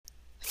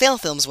Fail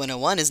Films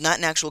 101 is not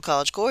an actual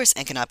college course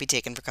and cannot be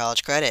taken for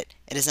college credit.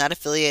 It is not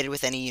affiliated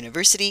with any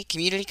university,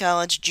 community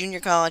college,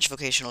 junior college,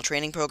 vocational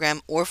training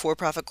program, or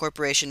for-profit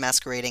corporation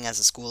masquerading as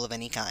a school of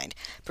any kind.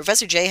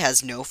 Professor J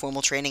has no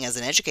formal training as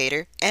an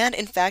educator, and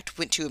in fact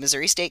went to a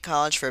Missouri State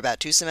College for about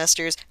 2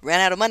 semesters, ran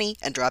out of money,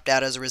 and dropped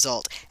out as a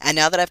result. And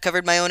now that I've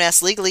covered my own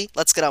ass legally,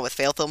 let's get on with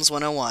Fail Films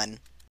 101.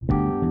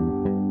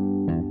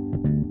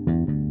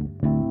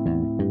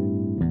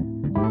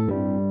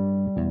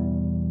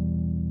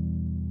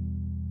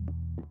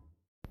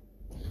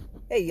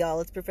 Hey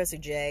y'all, it's Professor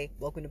J.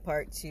 Welcome to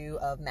part 2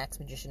 of Max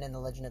Magician and the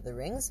Legend of the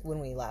Rings. When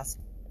we last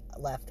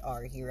left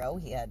our hero,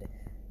 he had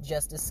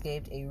just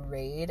escaped a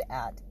raid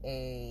at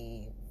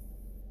a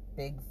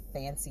big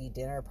fancy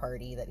dinner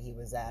party that he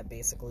was at,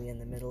 basically in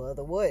the middle of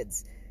the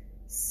woods.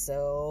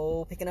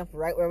 So, picking up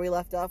right where we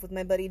left off with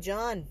my buddy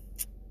John.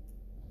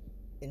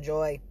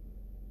 Enjoy.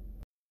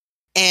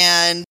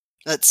 And,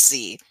 let's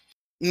see.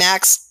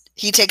 Max,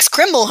 he takes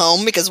Crimble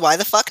home, because why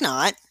the fuck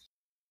not?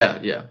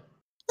 Yeah.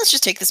 Let's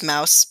just take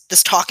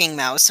this talking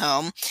mouse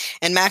home.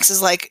 And Max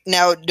is like,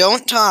 now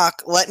don't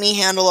talk, let me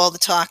handle all the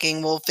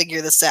talking, we'll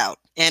figure this out.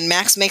 And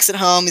Max makes it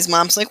home, his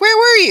mom's like, where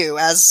were you?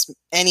 As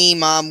any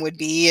mom would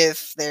be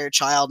if their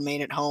child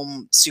made it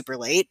home super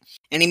late.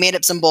 And he made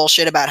up some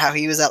bullshit about how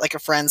he was at like a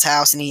friend's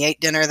house and he ate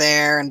dinner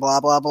there and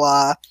blah blah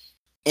blah.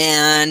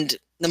 And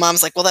the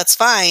mom's like, well, that's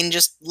fine,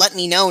 just let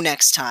me know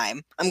next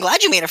time. I'm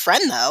glad you made a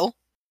friend though.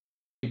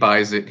 He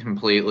buys it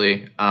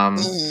completely.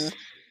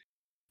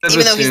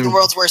 Even though he's the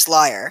world's worst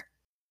liar.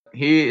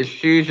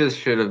 She just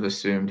should have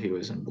assumed he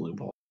was in Blue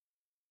Ball.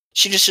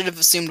 She just should have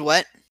assumed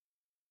what?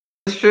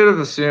 Should have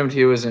assumed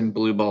he was in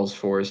Blue Ball's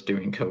forest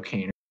doing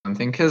cocaine or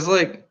something, because,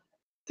 like,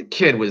 the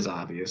kid was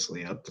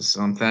obviously up to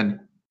something.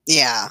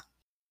 Yeah.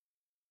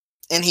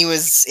 And he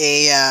was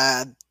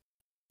a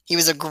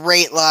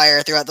great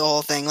liar throughout the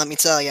whole thing, let me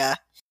tell ya.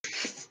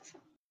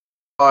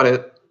 Got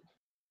it.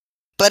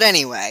 But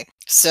anyway,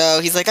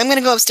 so he's like, I'm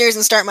gonna go upstairs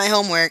and start my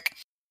homework.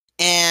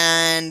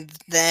 And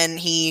then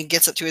he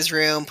gets up to his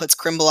room, puts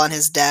Crimble on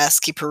his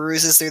desk, he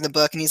peruses through the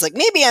book, and he's like,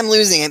 maybe I'm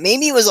losing it,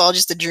 maybe it was all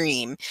just a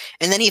dream.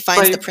 And then he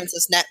finds the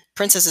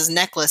princess's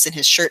necklace in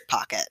his shirt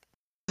pocket.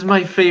 This is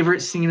my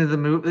favorite scene of the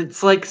movie.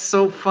 It's, like,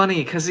 so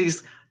funny, because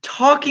he's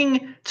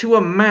talking to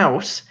a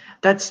mouse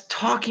that's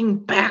talking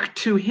back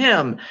to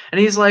him. And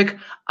he's like,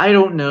 I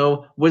don't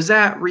know, was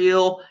that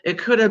real? It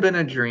could have been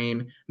a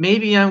dream.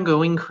 Maybe I'm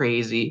going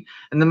crazy.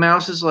 And the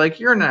mouse is like,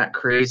 you're not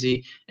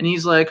crazy. And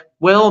he's like,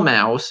 well,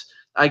 mouse,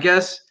 I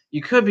guess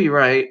you could be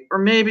right, or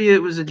maybe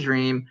it was a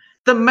dream.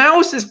 The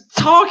mouse is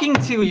talking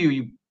to you,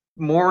 you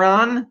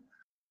moron.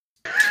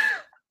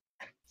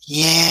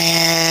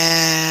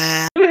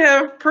 Yeah. You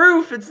have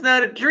proof it's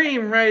not a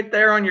dream right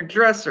there on your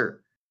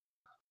dresser.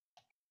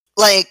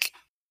 Like,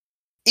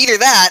 either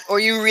that, or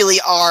you really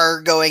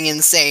are going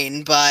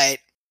insane, but...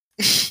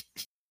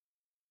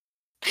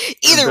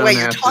 Either way,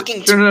 you're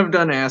talking to... Shouldn't have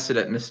done acid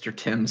at Mr.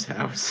 Tim's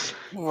house.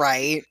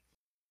 Right.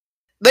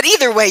 But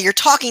either way, you're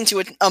talking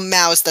to a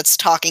mouse that's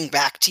talking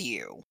back to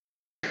you.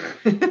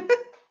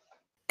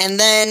 And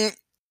then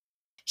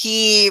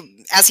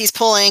as he's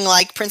pulling,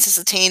 like, Princess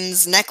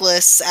Atane's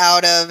necklace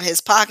out of his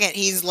pocket,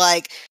 he's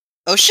like,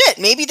 oh shit,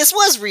 maybe this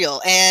was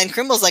real. And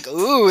Crimble's like,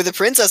 ooh, the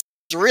princess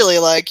is really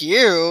like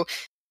you.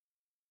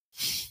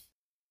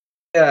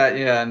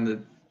 Yeah, and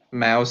the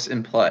mouse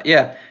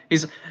yeah,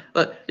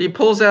 he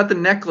pulls out the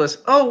necklace.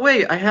 Oh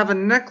wait, I have a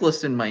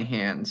necklace in my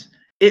hands.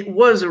 It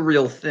was a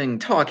real thing,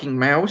 talking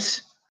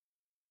mouse.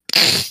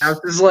 Mouse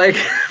is like,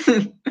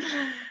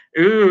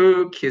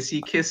 ooh,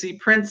 kissy kissy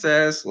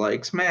princess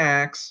likes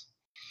Max.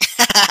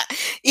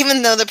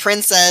 Even though the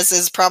princess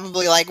is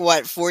probably like,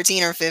 what,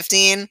 14 or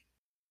 15?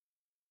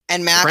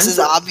 And Max is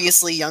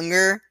obviously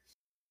younger?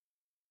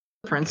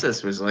 The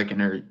princess was like in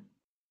her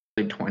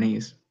late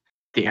 20s.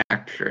 The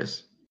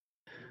actress.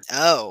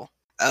 Oh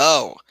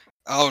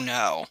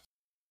no.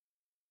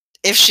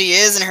 If she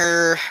is in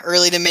her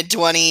early to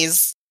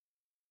mid-20s.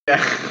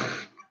 Yeah.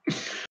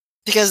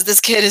 Because this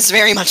kid is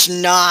very much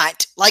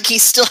not. Like, he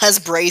still has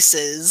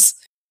braces.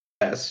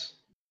 Yes.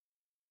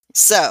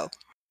 So,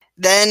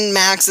 then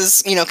Max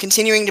is,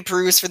 continuing to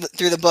peruse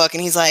through the book,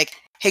 and he's like,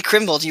 hey,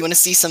 Crimble, do you want to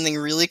see something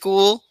really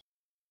cool?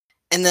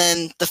 And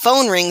then the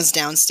phone rings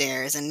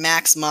downstairs, and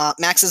Max's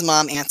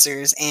mom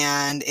answers,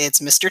 and it's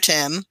Mr.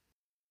 Tim.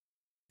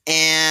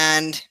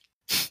 And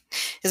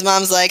his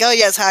mom's like, oh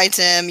yes, hi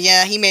Tim,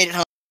 yeah, he made it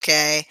home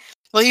okay.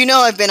 Well,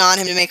 I've been on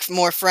him to make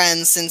more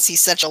friends since he's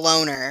such a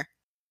loner.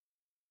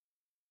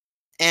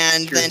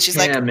 And then she's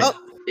like, oh.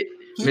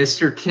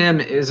 Mr.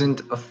 Tim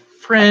isn't a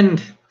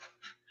friend.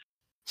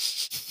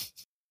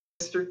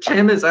 Mr.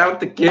 Tim is out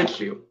to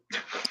get you.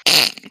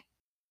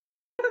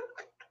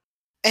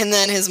 And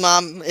then his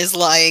mom is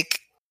like,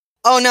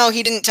 oh no,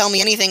 he didn't tell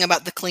me anything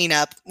about the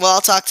cleanup. Well,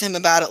 I'll talk to him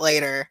about it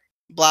later.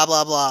 Blah,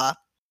 blah, blah.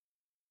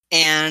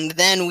 And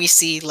then we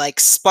see, like,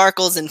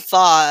 sparkles and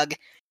fog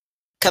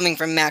coming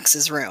from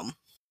Max's room.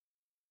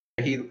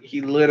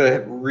 He lit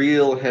a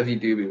real heavy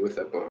doobie with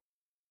that book.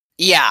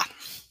 Yeah.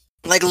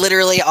 Like,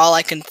 literally all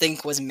I can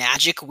think was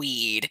magic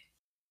weed.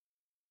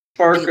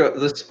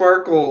 The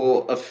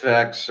sparkle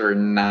effects are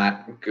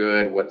not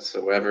good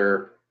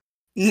whatsoever.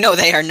 No,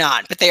 they are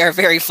not, but they are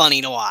very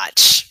funny to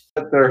watch.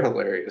 But they're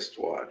hilarious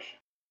to watch.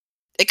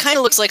 It kind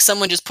of looks like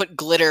someone just put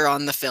glitter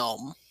on the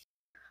film.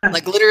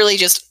 Like, literally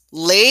just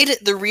laid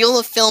the reel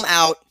of film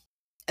out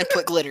and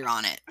put glitter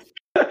on it.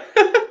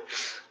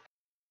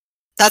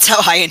 That's how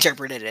I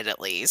interpreted it, at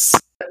least.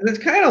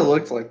 It kind of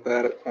looked like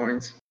that at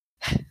points.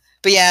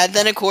 But yeah,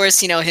 then of course,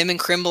 him and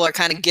Crimble are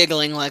kind of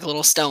giggling like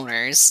little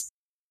stoners.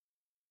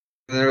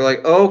 And they're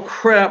like, oh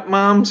crap,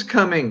 Mom's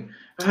coming.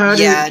 How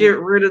do you get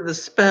rid of the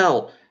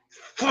spell?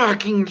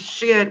 Fucking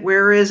shit,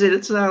 where is it?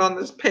 It's not on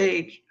this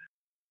page.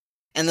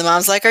 And the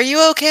mom's like, are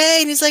you okay?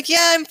 And he's like,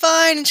 yeah, I'm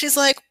fine. And she's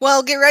like,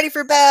 well, get ready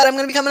for bed. I'm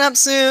going to be coming up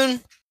soon.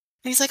 And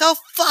he's like, oh,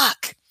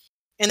 fuck.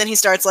 And then he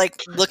starts,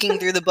 like, looking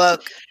through the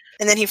book.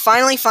 And then he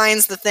finally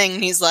finds the thing.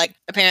 And he's like,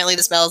 apparently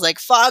the spell is like,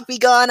 fog be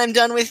gone, I'm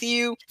done with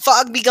you.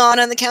 Fog be gone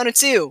on the count of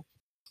 2.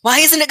 Why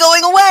isn't it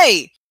going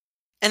away?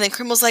 And then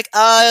Crimble's like,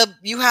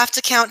 you have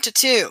to count to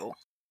 2.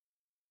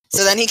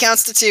 So then he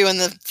counts to 2 and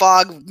the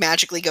fog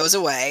magically goes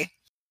away.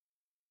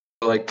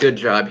 Like, good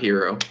job,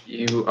 hero.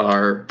 You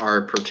are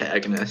our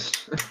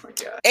protagonist. Oh my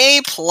god. A+.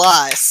 It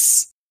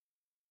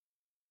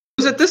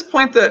was at this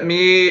point that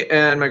me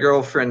and my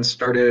girlfriend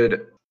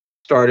started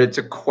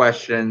to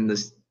question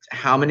this,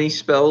 how many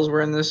spells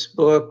were in this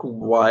book,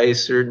 why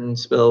certain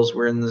spells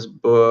were in this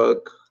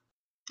book,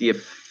 the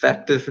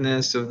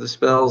effectiveness of the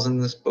spells in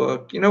this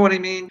book. You know what I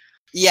mean?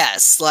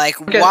 Yes, like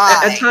why?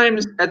 At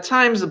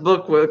times the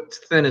book looked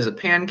thin as a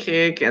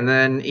pancake, and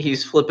then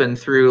he's flipping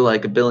through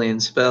like a billion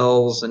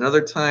spells.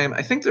 Another time,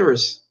 I think there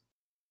was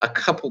a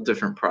couple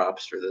different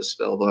props for this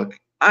spell book.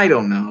 I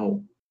don't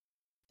know.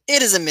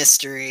 It is a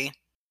mystery.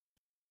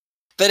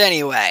 But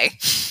anyway,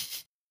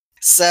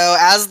 so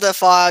as the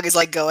fog is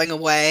like going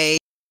away,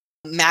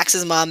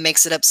 Max's mom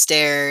makes it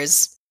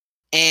upstairs,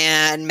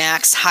 and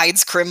Max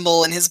hides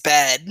Crimble in his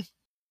bed,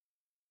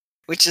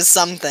 which is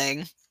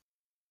something.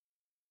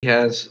 He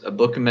has a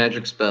book of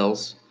magic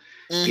spells.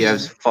 Mm-hmm. He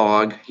has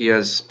fog. He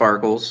has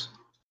sparkles.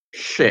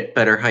 Shit,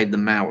 better hide the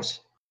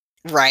mouse.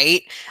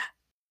 Right.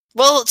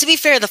 Well, to be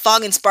fair, the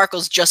fog and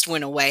sparkles just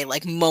went away,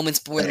 like moments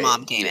before the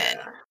mom came in.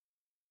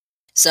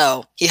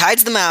 So he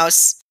hides the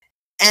mouse,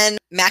 and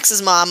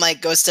Max's mom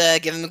like goes to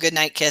give him a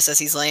goodnight kiss as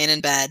he's laying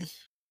in bed.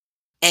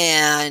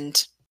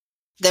 And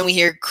then we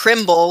hear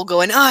Crimble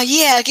going, oh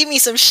yeah, give me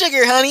some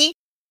sugar, honey.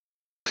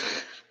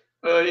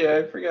 Oh yeah,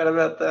 I forgot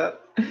about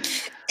that.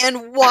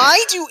 And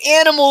why do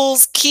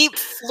animals keep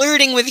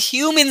flirting with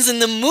humans in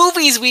the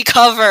movies we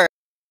cover?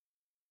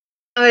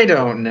 I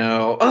don't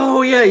know.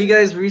 Oh yeah, you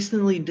guys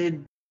recently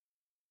did.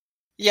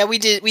 Yeah, we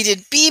did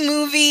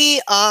B-Movie.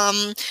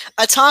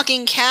 A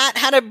talking cat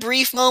had a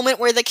brief moment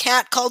where the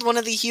cat called one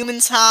of the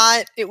humans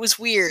hot. It was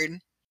weird.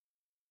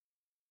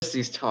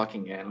 These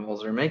talking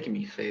animals are making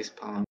me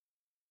facepalm.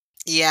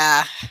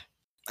 Yeah,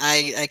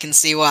 I can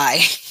see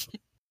why.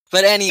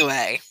 But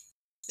anyway.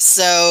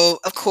 So,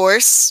 of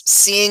course,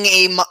 seeing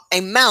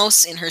a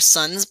mouse in her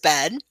son's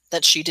bed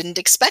that she didn't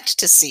expect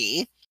to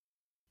see,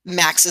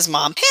 Max's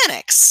mom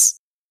panics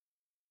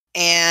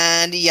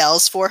and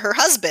yells for her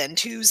husband,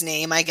 whose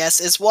name, I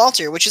guess, is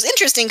Walter, which is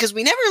interesting because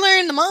we never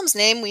learned the mom's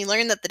name. We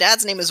learned that the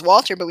dad's name is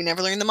Walter, but we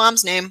never learned the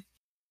mom's name.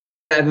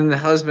 And then the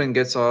husband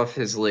gets off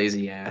his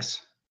lazy ass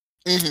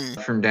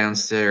from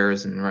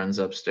downstairs and runs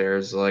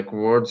upstairs like,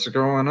 what's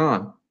going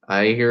on?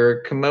 I hear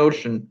a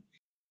commotion.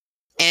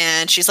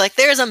 And she's like,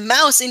 there's a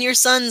mouse in your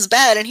son's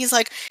bed. And he's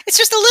like, it's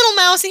just a little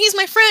mouse and he's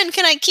my friend.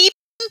 Can I keep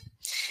him?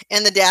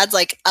 And the dad's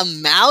like, a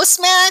mouse,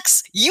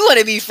 Max? You want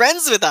to be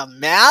friends with a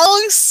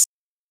mouse?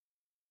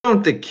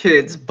 Don't the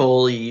kids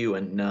bully you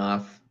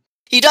enough?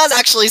 He does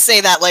actually say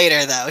that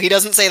later, though. He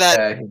doesn't say that.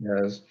 Yeah, he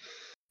does.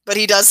 But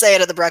he does say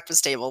it at the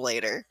breakfast table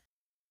later.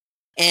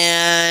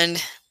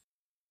 And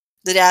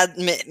the dad,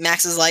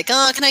 Max is like,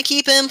 oh, can I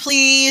keep him,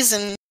 please?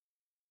 And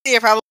you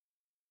probably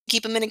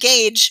keep him in a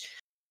cage.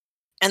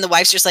 And the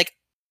wife's just like,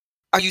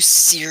 are you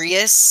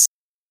serious?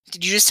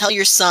 Did you just tell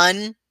your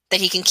son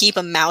that he can keep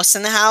a mouse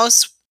in the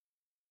house?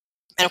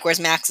 And of course,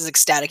 Max is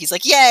ecstatic. He's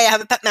like, yay, I have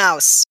a pet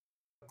mouse.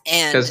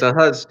 And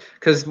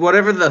because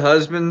whatever the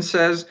husband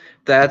says,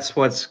 that's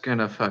what's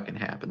gonna fucking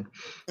happen.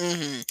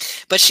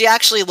 But she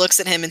actually looks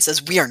at him and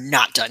says, we are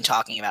not done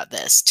talking about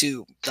this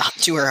to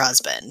her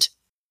husband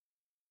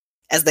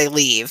as they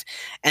leave.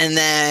 And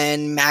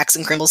then Max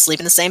and Crimble sleep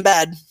in the same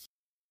bed.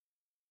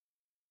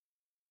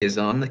 Is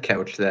on the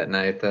couch that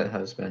night, that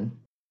husband.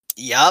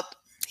 Yup,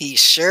 he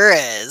sure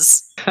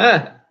is.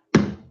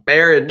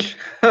 Marriage.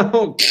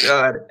 Oh,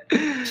 God.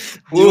 The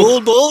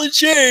old ball and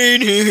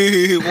chain.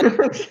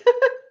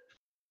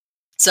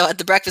 So at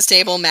the breakfast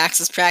table, Max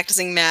is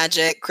practicing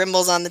magic.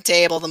 Crimble's on the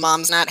table. The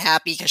mom's not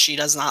happy because she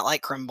does not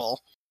like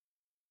Crimble.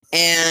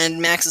 And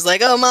Max is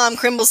like, oh, Mom,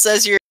 Crimble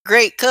says you're a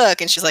great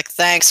cook. And she's like,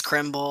 thanks,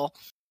 Crimble.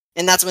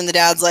 And that's when the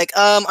dad's like,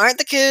 aren't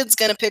the kids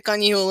going to pick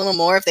on you a little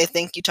more if they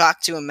think you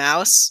talk to a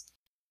mouse?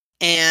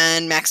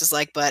 And Max is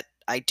like, but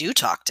I do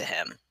talk to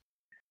him.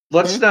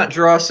 Let's not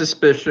draw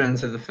suspicion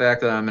to the fact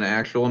that I'm an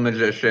actual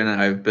magician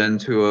and I've been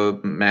to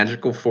a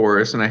magical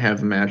forest and I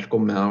have a magical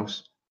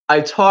mouse.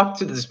 I talk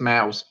to this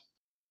mouse,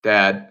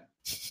 Dad.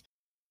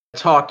 I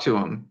talk to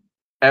him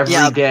every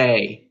Yep.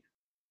 day.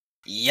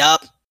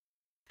 Yup.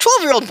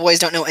 12-year-old boys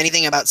don't know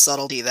anything about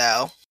subtlety,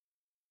 though.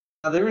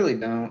 No, they really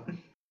don't.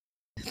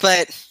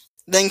 But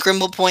then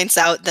Crimble points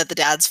out that the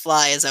dad's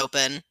fly is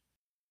open.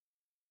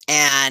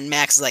 And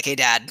Max is like, hey,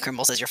 Dad,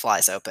 Crimble says your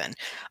fly's open.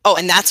 Oh,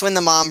 and that's when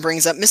the mom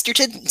brings up, Mr.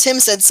 Tim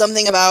said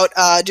something about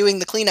doing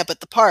the cleanup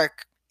at the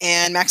park.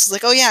 And Max is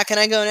like, oh, yeah, can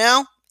I go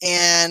now?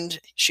 And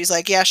she's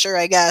like, yeah, sure,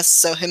 I guess.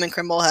 So him and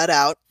Crimble head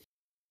out.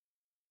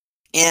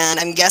 And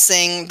I'm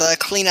guessing the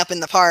cleanup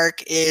in the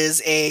park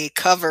is a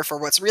cover for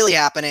what's really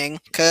happening,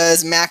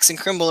 because Max and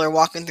Crimble are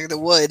walking through the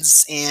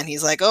woods, and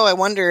he's like, oh, I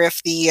wonder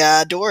if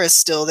the door is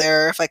still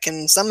there, if I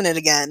can summon it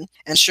again.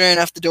 And sure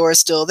enough, the door is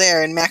still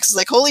there, and Max is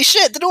like, holy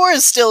shit, the door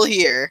is still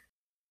here!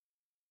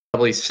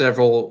 Probably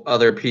several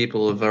other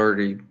people have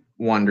already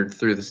wandered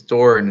through this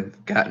door and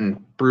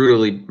gotten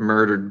brutally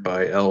murdered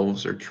by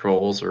elves or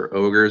trolls or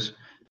ogres,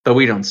 but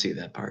we don't see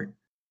that part.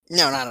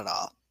 No, not at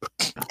all.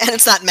 And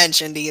it's not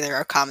mentioned either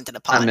or commented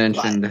upon. Not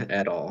mentioned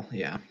at all,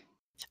 yeah.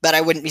 But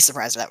I wouldn't be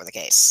surprised if that were the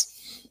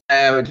case.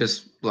 I would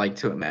just like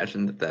to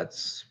imagine that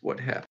that's what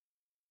happened.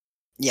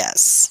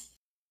 Yes.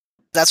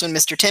 That's when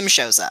Mr. Tim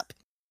shows up.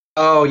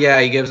 Oh, yeah,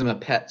 he gives him a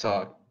pet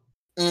talk.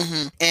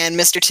 Mm-hmm. And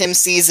Mr. Tim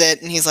sees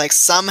it, and he's like,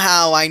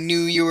 somehow I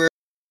knew you were...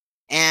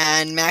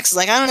 And Max is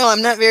like, I don't know,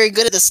 I'm not very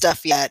good at this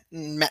stuff yet.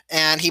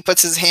 And he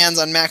puts his hands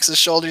on Max's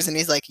shoulders, and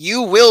he's like,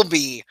 you will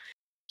be.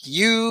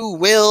 You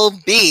will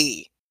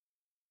be.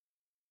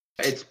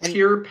 It's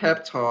pure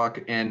pep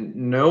talk and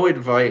no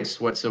advice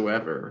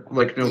whatsoever.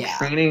 Like, no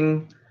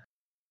training.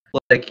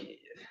 Like,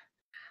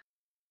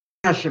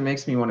 gosh, it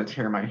makes me want to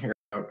tear my hair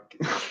out.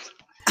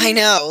 I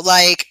know,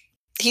 like,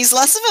 he's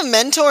less of a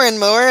mentor and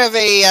more of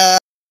a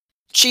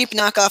cheap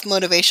knockoff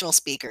motivational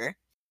speaker.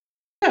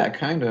 Yeah,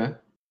 kinda.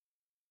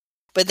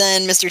 But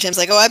then Mr. Tim's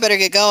like, oh, I better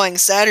get going.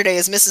 Saturday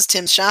is Mrs.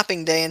 Tim's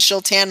shopping day, and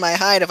she'll tan my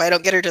hide if I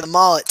don't get her to the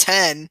mall at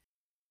 10.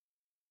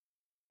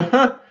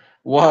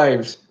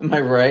 Wives, am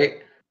I right?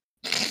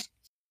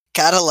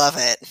 Gotta love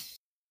it.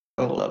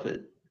 I love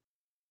it.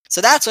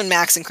 So that's when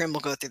Max and Crimble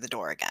go through the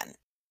door again.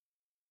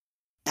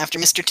 After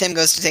Mr. Tim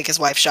goes to take his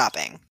wife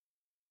shopping.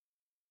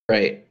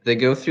 Right. They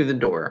go through the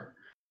door,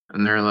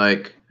 and they're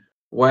like,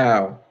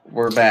 wow,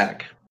 we're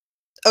back.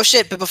 Oh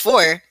shit, but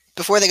before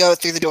they go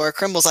through the door,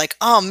 Crimble's like,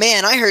 oh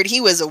man, I heard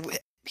he was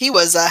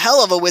a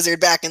hell of a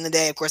wizard back in the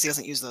day. Of course, he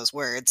doesn't use those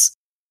words.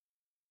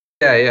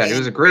 Yeah, he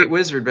was a great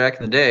wizard back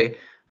in the day,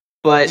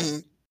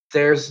 but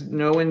there's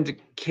no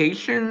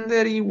indication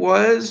that he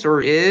was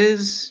or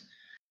is.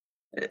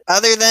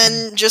 Other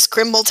than just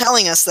Crimble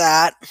telling us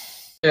that.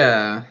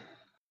 Yeah.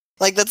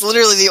 Like, that's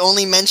literally the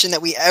only mention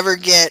that we ever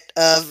get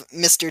of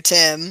Mr.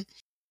 Tim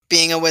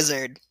being a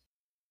wizard.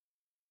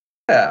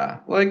 Yeah,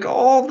 like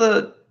all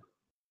the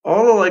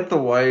like the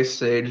wise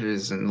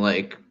sages and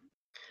like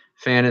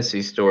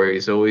fantasy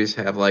stories always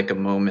have like a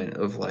moment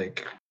of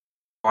like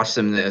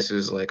awesomeness,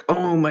 is like,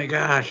 oh my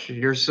gosh,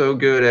 you're so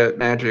good at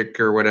magic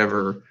or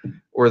whatever,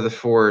 or the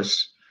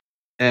force,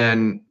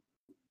 and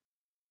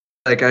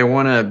like I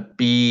want to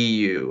be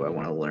you, I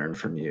want to learn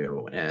from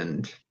you.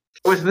 And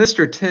with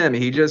Mr. Tim,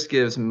 he just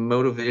gives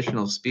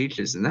motivational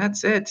speeches and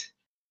that's it.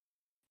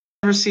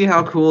 Ever see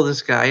how cool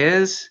this guy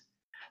is?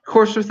 Of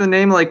course, with a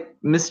name like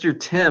Mr.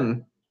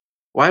 Tim,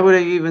 why would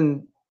I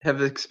even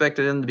have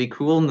expected him to be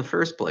cool in the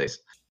first place?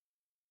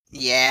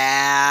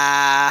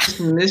 Yeah.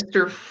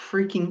 Mr.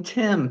 freaking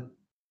Tim.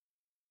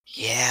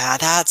 Yeah,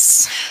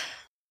 that's...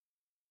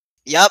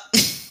 Yup.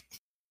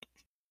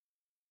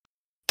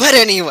 But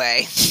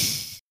anyway.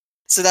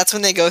 So that's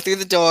when they go through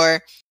the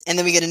door, and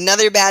then we get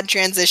another bad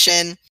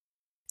transition,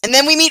 and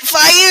then we meet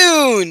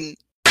Fayoun!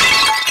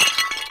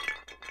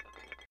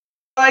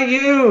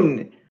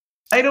 Fayoun!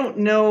 I don't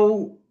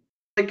know...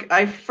 Like,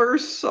 I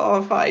first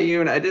saw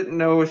Fayoun, I didn't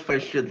know if I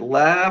should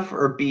laugh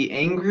or be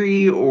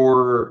angry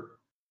or...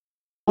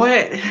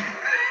 What?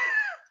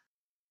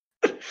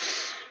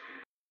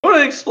 Want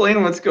to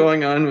explain what's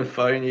going on with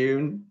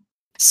Fayoun?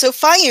 So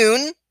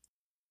Fayoun,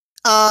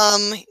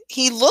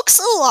 he looks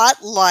a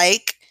lot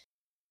like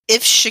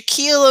if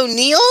Shaquille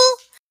O'Neal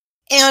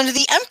and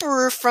the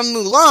Emperor from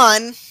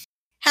Mulan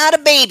had a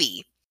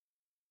baby.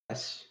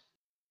 Yes.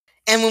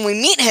 And when we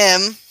meet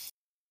him,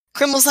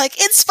 Crimble's like,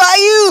 it's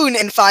Fayoun!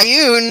 And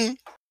Fayoun,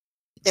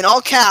 in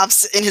all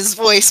caps, in his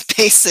voice,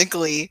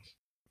 basically,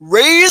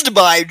 raised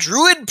by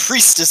druid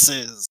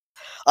priestesses.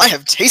 I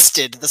have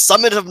tasted the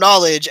summit of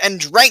knowledge and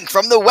drank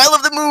from the well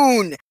of the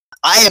moon.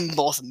 I am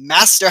both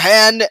master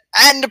hand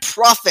and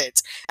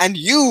prophet, and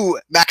you,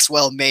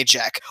 Maxwell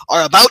Majek,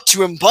 are about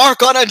to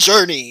embark on a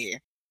journey.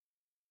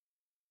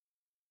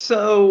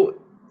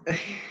 So,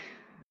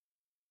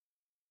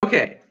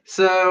 okay,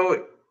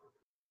 so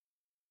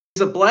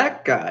he's a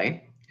black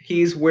guy.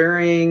 He's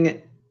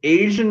wearing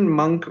Asian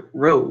monk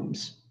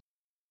robes,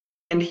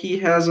 and he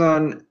has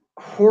on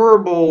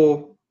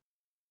horrible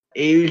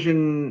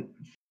Asian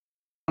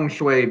feng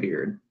shui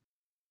beard.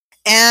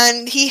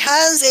 And he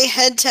has a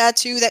head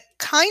tattoo that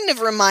kind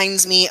of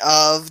reminds me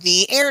of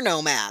the air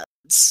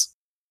nomads.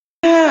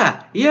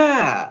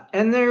 Yeah.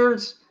 And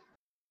there's,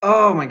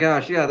 oh my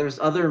gosh, yeah, there's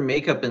other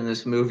makeup in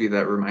this movie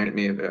that reminded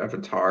me of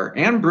Avatar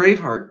and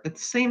Braveheart at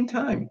the same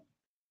time.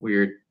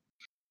 Weird.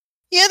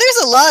 Yeah, there's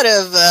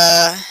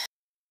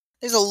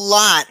a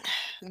lot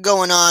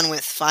going on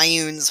with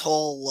Fayun's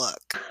whole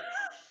look.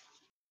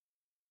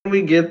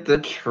 We get the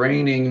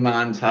training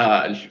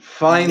montage. Yup.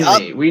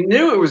 Finally. We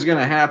knew it was going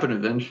to happen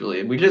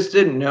eventually. We just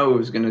didn't know it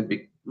was going to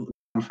be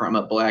from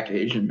a black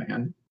Asian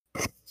man.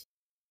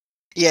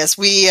 Yes,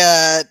 we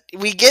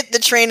get the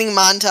training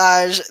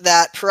montage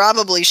that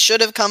probably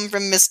should have come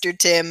from Mr.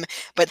 Tim,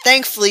 but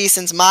thankfully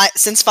since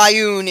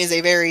Fayun is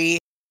a very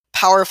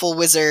powerful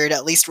wizard,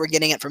 at least we're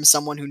getting it from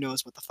someone who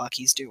knows what the fuck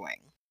he's doing.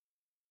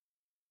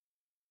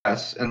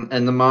 Yes, and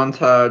the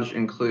montage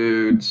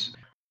includes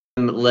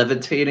him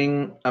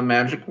levitating a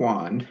magic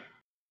wand,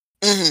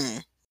 Mm-hmm.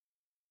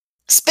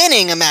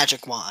 Spinning a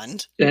magic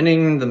wand.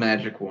 spinning the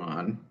magic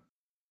wand.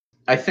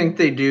 I think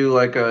they do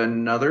like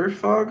another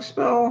fog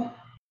spell.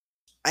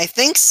 I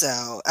think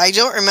so. I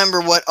don't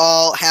remember what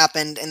all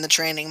happened in the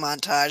training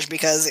montage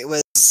because it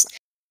was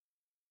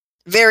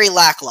very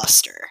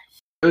lackluster.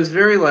 It was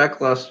very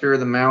lackluster.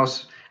 The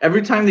mouse,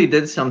 every time they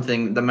did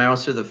something, the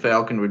mouse or the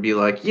falcon would be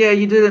like, "Yeah,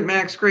 you did it,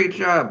 Max. Great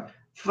job.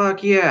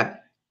 Fuck yeah."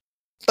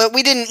 But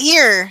we didn't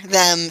hear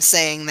them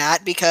saying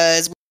that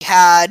because we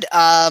had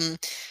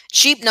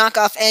cheap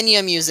knockoff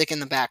Enya music in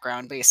the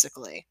background,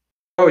 basically.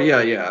 Oh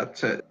yeah.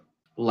 It's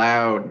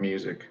loud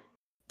music.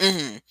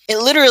 Mm-hmm. It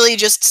literally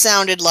just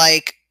sounded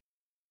like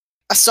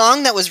a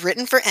song that was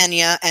written for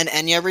Enya, and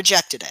Enya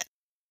rejected it.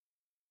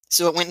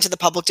 So it went into the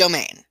public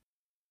domain.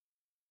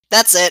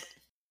 That's it.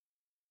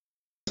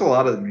 That's a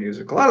lot of the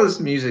music. A lot of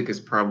this music is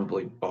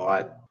probably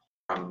bought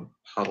from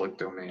public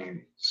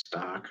domain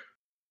stock.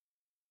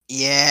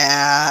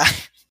 Yeah.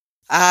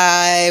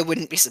 I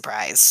wouldn't be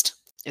surprised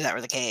if that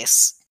were the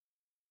case.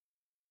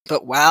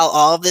 But while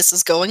all of this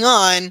is going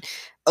on,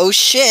 oh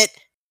shit,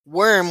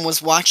 Worm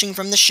was watching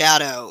from the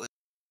shadows.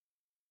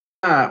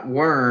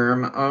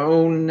 Worm.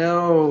 Oh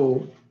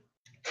no.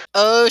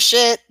 Oh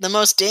shit, the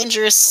most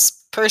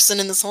dangerous person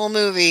in this whole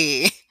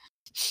movie.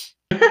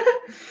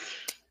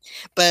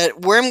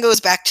 But Worm goes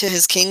back to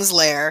his king's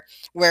lair,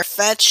 where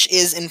Fetch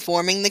is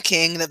informing the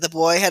king that the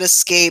boy had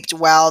escaped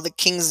while the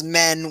king's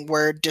men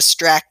were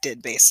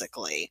distracted,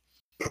 basically.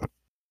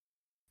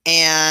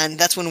 And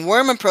that's when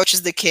Worm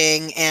approaches the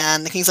king,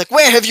 and the king's like,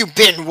 "Where have you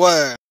been,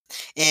 Worm?"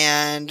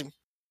 And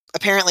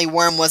apparently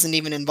Worm wasn't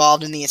even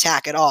involved in the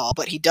attack at all,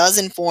 but he does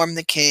inform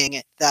the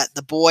king that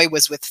the boy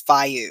was with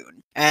Fayun.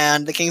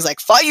 And the king's like,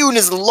 "Fayun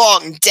is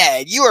long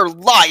dead. You are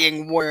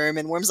lying, Worm."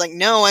 And Worm's like,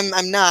 "No,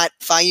 I'm not.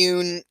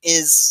 Fayun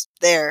is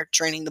there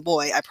training the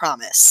boy, I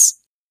promise."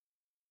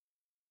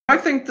 I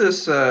think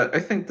this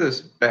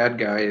bad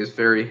guy is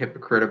very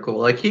hypocritical.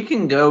 Like he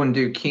can go and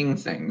do king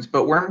things,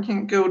 but Worm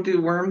can't go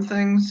do worm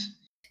things.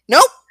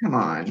 Nope. Come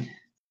on.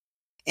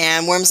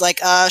 And Worm's like,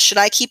 "Should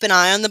I keep an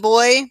eye on the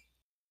boy?"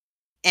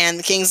 And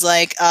the king's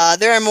like,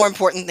 "There are more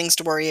important things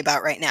to worry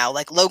about right now,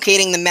 like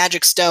locating the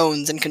magic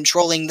stones and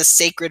controlling the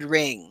sacred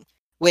ring."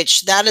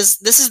 Which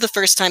this is the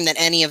first time that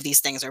any of these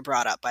things are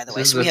brought up, by the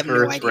way. This is So we the have no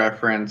first idea.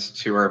 reference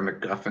to our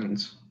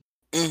MacGuffins.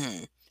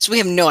 Mm-hmm. So we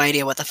have no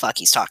idea what the fuck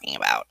he's talking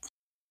about.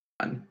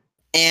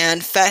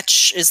 And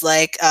Fetch is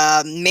like,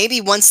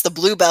 "Maybe once the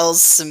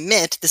Bluebells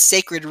submit, the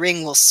sacred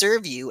ring will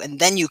serve you, and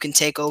then you can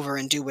take over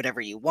and do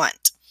whatever you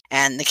want."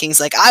 And the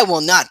king's like, "I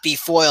will not be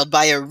foiled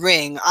by a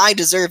ring. I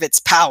deserve its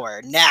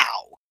power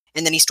now."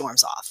 And then he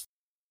storms off.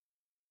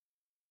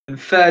 And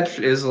Fetch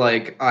is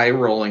like eye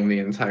rolling the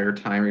entire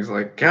time. He's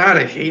like, "God,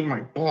 I hate my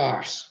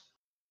boss."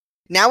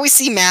 Now we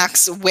see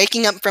Max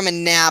waking up from a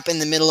nap in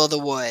the middle of the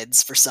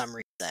woods for some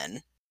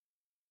reason.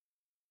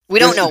 We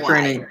don't know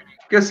why.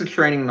 Guess the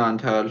training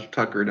montage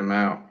tuckered him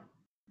out.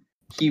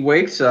 He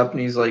wakes up and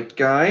he's like,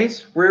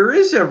 "Guys, where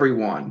is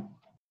everyone?"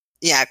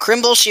 Yeah,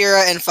 Crimble,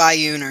 Shira, and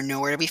Fayun are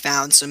nowhere to be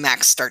found, so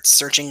Max starts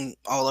searching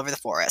all over the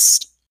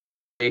forest.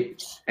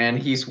 And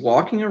he's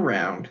walking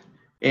around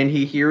and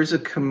he hears a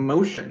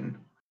commotion.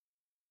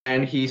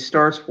 And he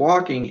starts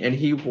walking and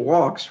he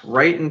walks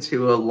right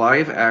into a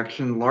live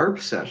action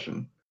LARP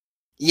session.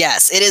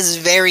 Yes, it is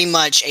very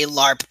much a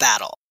LARP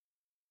battle.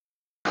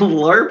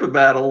 LARP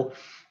battle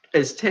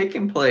is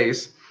taking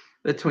place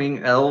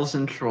between elves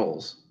and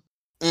trolls.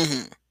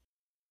 Mm-hmm.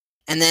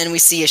 And then we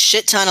see a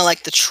shit ton of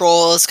like the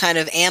trolls kind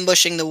of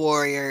ambushing the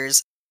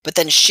warriors, but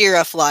then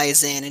Shira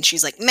flies in and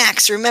she's like,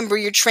 "Max, remember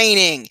your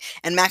training."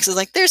 And Max is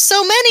like, "There's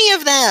so many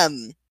of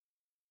them."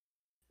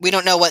 We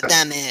don't know what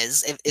them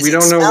is. Is We it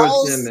don't know what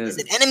spells? them is.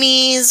 Is it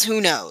enemies? Who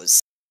knows?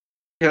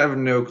 We have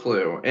no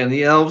clue. And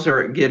the elves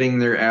are getting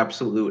their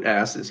absolute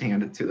asses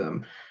handed to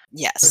them.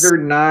 Yes. They're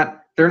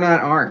not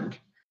armed.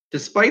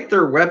 Despite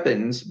their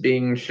weapons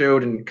being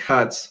showed in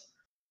cuts,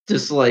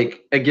 just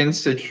like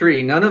against a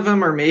tree, none of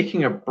them are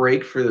making a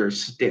break for their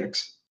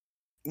sticks.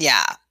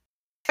 Yeah.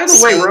 By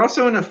the way, we're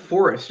also in a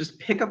forest. Just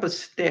pick up a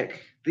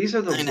stick. These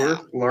are the I know.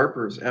 worst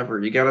LARPers ever.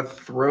 You gotta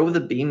throw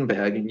the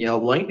beanbag and yell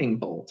lightning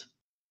bolt.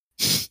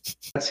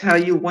 That's how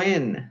you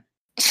win.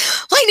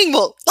 Lightning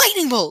bolt!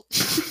 Lightning bolt!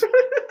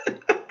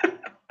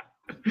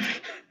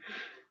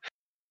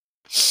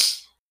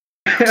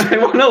 I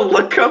want to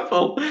look up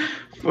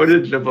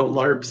footage of a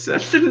LARP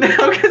session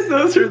now because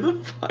those are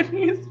the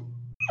funniest.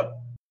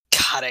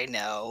 God, I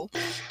know.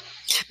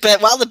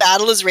 But while the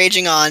battle is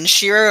raging on,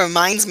 Shira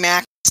reminds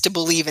Max to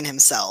believe in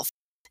himself.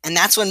 And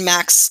that's when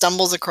Max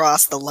stumbles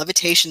across the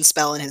levitation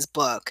spell in his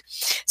book.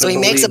 So he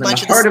makes a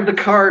bunch of the heart of the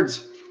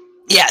cards.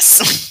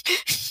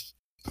 Yes.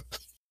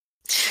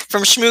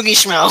 From Schmoogie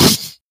Schmo.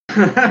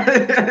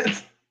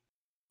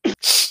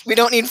 We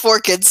don't need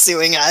 4Kids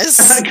suing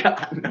us.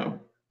 God, no.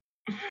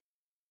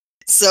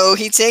 So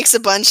he makes a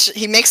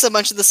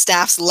bunch of the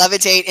staffs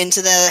levitate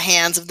into the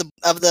hands of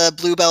the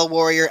Bluebell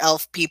warrior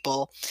elf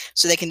people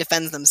so they can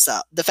defend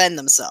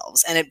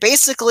themselves. And it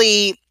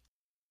basically,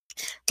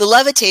 the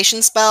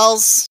levitation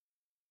spells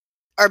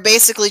are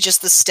basically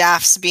just the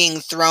staffs being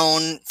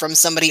thrown from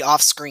somebody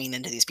off screen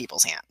into these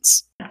people's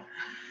hands.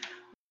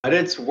 But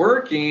it's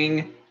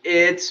working.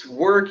 It's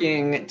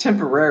working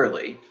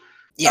temporarily.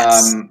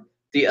 Yes.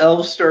 The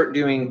elves start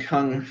doing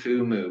kung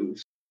fu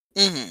moves.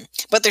 Mm-hmm.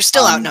 But they're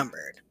still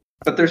outnumbered.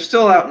 But they're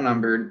still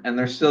outnumbered, and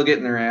they're still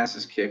getting their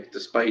asses kicked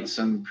despite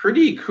some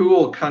pretty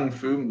cool kung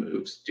fu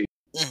moves, dude.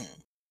 Mm-hmm.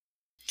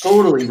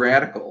 Totally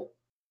radical.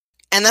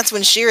 And that's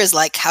when Shira's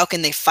like, how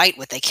can they fight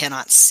what they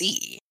cannot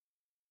see?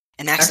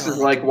 And Max is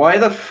like, why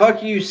the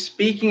fuck are you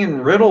speaking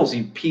in riddles,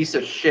 you piece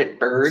of shit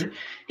bird?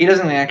 He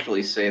doesn't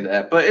actually say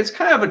that, but it's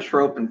kind of a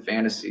trope in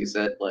fantasies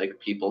that, like,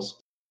 people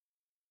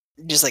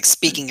just like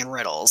speaking in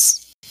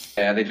riddles.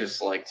 Yeah, they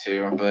just like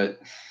to, but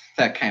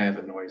that kind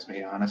of annoys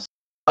me, honestly.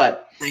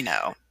 But I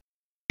know.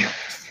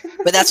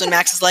 But that's when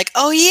Max is like,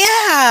 oh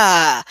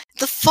yeah!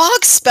 The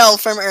fog spell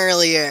from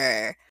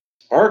earlier!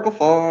 Sparkle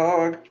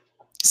fog!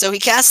 So he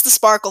casts the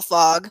sparkle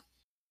fog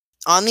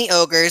on the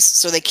ogres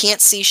so they can't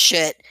see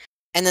shit,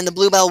 and then the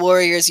Bluebell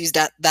warriors use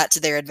that to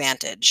their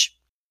advantage.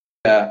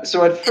 Yeah,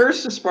 so at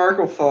first the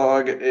sparkle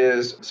fog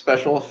is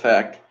special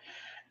effect,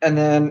 and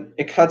then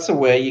it cuts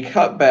away, you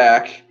cut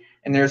back,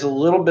 and there's a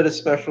little bit of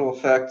special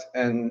effect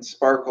and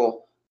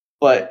sparkle,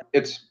 but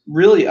it's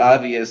really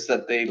obvious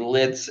that they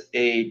lit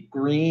a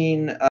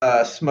green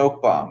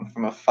smoke bomb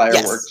from a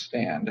fireworks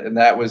stand, and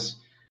that was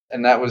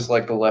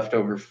like the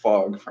leftover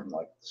fog from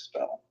like the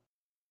spell.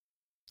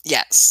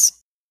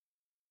 Yes.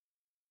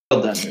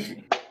 Well done,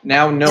 movie.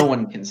 Now no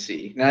one can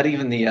see, not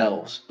even the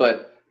elves,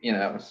 but you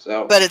know,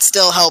 so. But it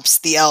still helps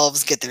the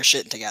elves get their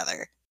shit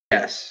together.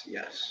 Yes,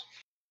 yes.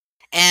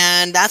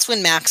 And that's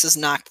when Max is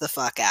knocked the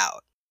fuck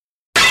out.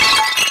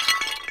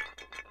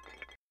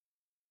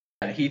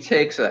 He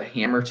takes a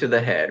hammer to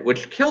the head,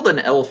 which killed an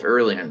elf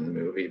early in the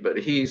movie, but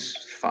he's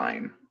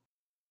fine.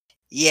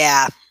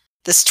 Yeah,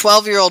 this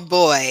 12-year-old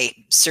boy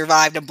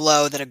survived a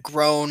blow that a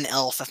grown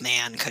elf of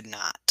man could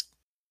not.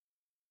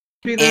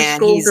 Maybe their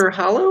skulls are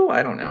hollow?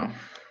 I don't know.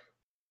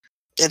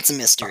 It's a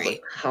mystery.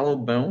 Hollow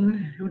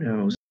bone? Who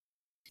knows?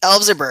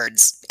 Elves are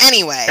birds.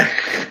 Anyway,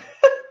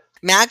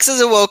 Max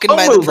is awoken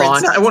by the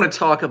princess. I want to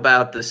talk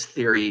about this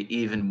theory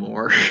even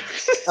more.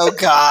 Oh,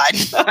 God.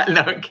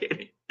 No, I'm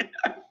kidding.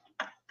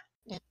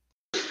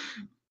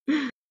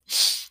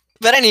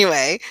 But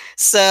anyway,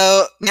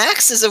 so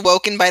Max is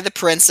awoken by the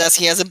princess.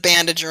 He has a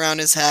bandage around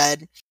his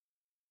head.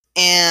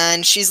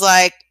 And she's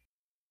like,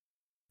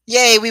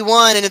 yay, we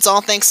won, and it's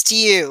all thanks to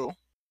you.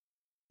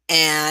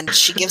 And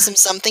she gives him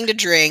something to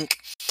drink.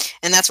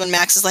 And that's when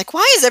Max is like,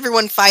 why is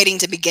everyone fighting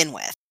to begin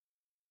with?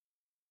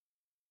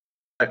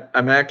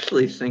 I'm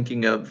actually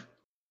thinking of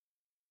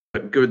a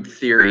good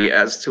theory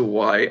as to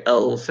why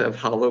elves have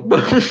hollow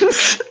bones.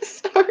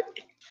 Sorry.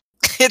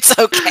 It's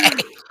okay.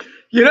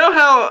 You know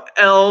how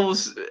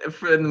elves,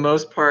 for the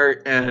most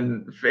part,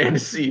 in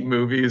fantasy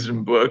movies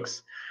and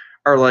books,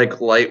 are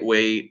like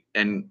lightweight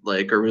and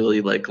like are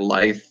really like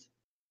lithe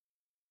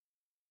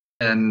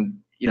and,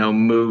 you know,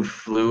 move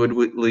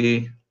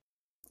fluidly?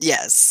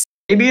 Yes.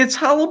 Maybe it's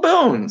hollow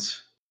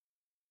bones.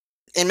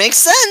 It makes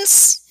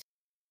sense.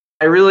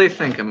 I really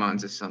think I'm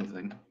onto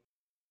something.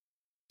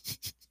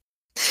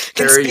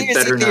 Conspiracy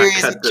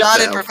theories with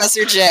John and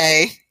Professor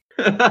J.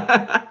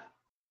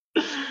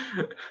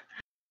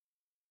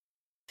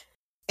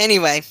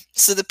 Anyway,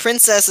 so the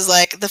princess is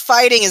like, the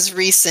fighting is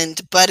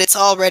recent, but it's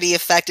already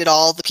affected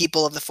all the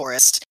people of the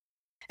forest.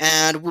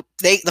 And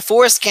the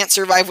forest can't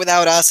survive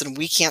without us, and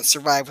we can't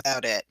survive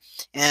without it.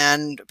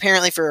 And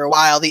apparently for a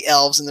while, the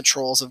elves and the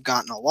trolls have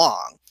gotten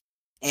along.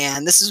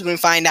 And this is when we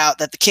find out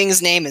that the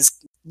king's name is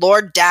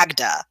Lord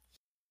Dagda.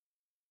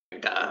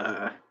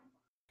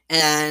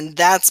 And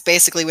that's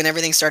basically when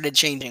everything started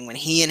changing, when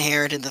he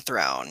inherited the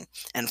throne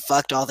and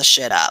fucked all the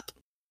shit up.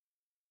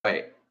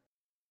 Right.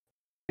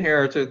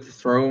 Inherited the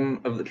throne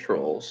of the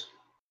trolls.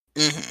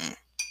 Mm-hmm.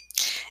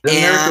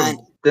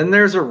 Then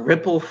there's a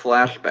Ripple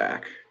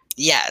flashback.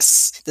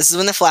 Yes, this is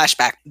when the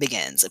flashback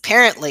begins.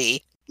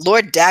 Apparently,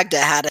 Lord Dagda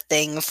had a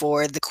thing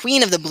for the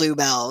Queen of the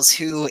Bluebells,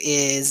 who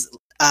is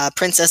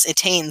Princess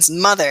Etaine's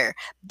mother,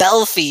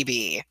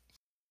 Belphoebe.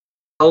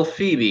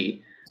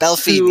 Phoebe,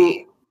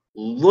 Belphoebe.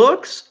 who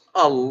looks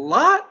a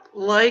lot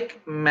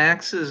like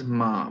Max's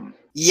mom.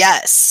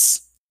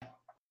 Yes.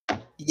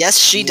 Yes,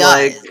 she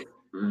Like, does.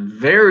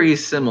 very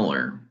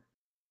similar.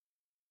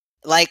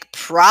 Like,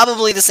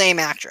 probably the same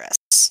actress.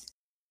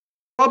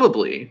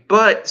 Probably.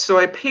 But, so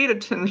I paid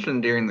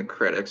attention during the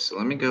credits. So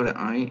let me go to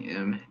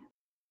im.com.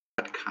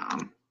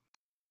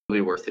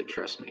 Really worth it,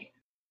 trust me.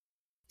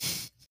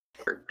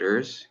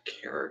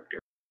 Character.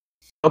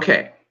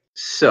 Okay,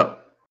 so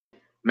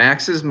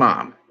Max's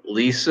mom,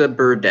 Lisa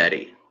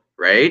Burdetti,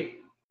 right?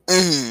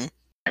 Mm-hmm.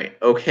 Right,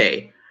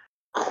 okay.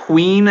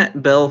 Queen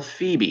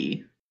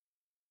Belphoebe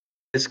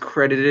is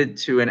credited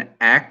to an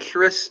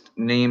actress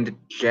named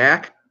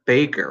Jack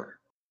Baker.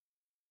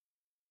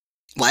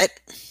 What?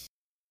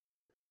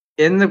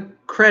 In the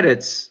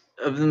credits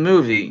of the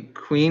movie,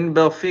 Queen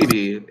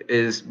Belphoebe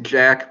is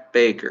Jack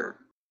Baker.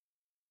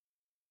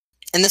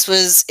 And this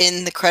was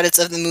in the credits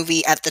of the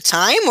movie at the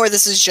time, or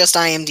this is just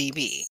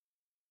IMDb?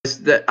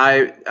 That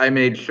I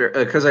made sure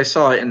because I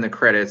saw it in the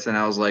credits and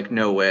I was like,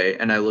 no way,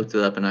 and I looked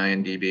it up in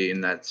IMDb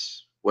and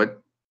that's what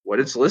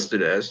it's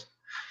listed as.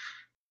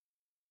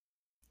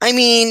 I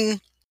mean,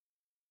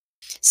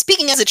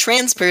 speaking as a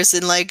trans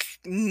person, like,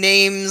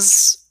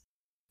 names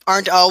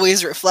aren't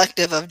always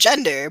reflective of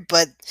gender,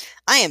 but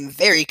I am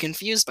very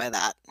confused by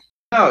that.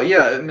 Oh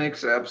yeah, it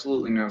makes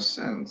absolutely no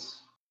sense.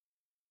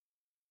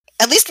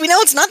 At least we know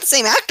it's not the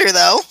same actor,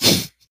 though.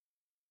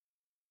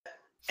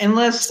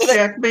 Unless So that,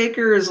 Jack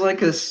Baker is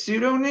like a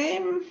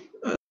pseudonym,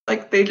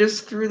 like they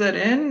just threw that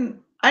in.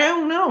 I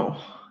don't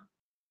know.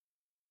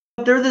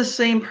 But they're the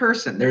same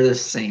person. They're the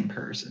same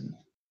person.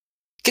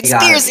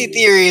 conspiracy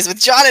theories with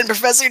John and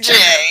Professor J.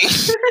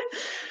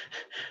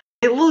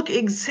 They look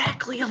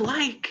exactly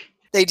alike.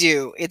 They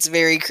do. It's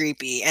very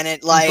creepy, and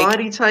it, like,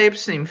 body type,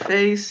 same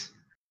face,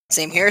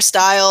 same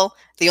hairstyle.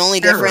 The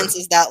only Hair. difference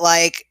is that,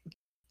 like,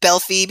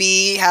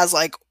 Belphoebe has,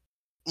 like,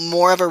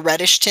 more of a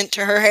reddish tint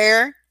to her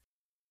hair.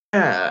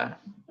 Yeah.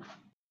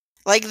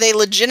 Like, they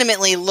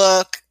legitimately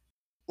look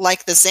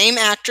like the same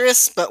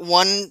actress, but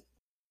one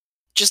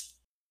just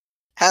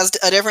has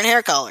a different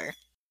hair color.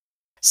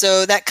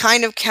 So that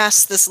kind of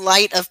casts this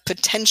light of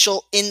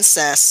potential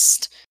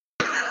incest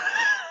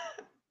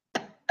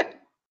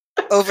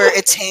over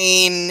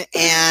Etain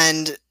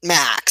and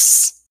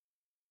Max.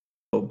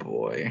 Oh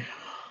boy.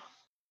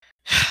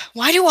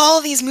 Why do all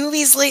of these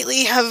movies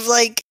lately have,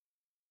 like,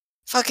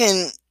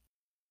 fucking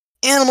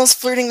animals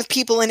flirting with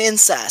people and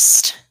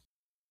incest?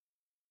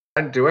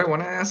 Do I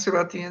want to ask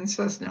about the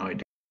incest? No, I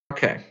don't.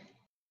 Okay.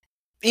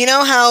 You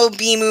know how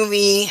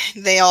B-movie,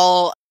 they're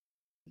all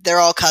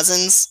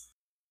cousins?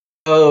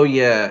 Oh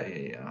yeah.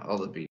 All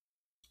the beat.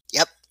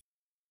 Yep.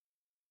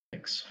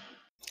 Thanks.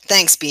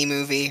 Thanks,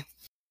 B-movie.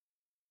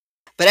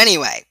 But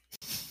anyway.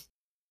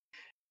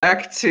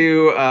 Back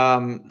to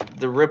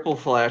the Ripple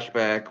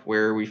flashback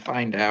where we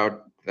find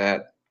out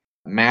that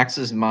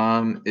Max's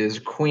mom is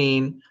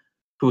Queen,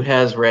 who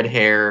has red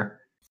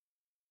hair.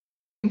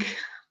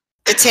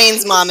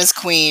 Etain's mom is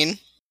Queen.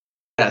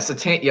 Yes,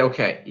 yeah,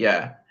 okay,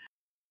 yeah.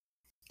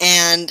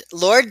 And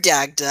Lord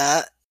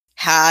Dagda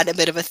had a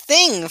bit of a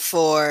thing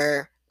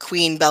for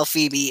Queen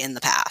Belphoebe in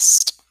the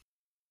past.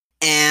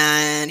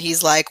 And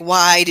he's like,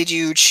 why did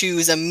you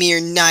choose a mere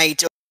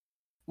knight?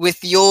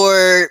 With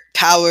your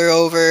power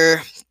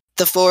over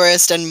the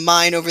forest and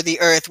mine over the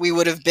earth, we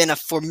would have been a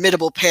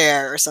formidable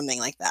pair, or something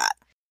like that.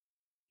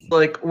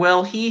 Like,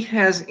 well, he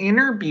has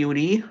inner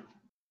beauty.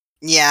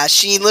 Yeah,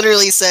 she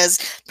literally says,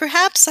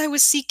 perhaps I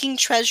was seeking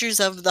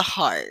treasures of the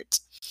heart.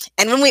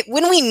 And when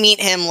we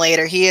meet him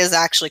later, he is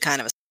actually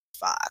kind of a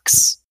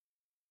fox.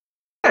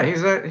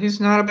 Yeah, he's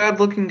not a bad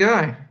looking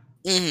guy.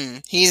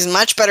 He's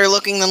much better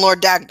looking than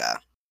Lord Dagda.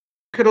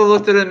 Could have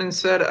looked at him and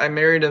said, I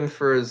married him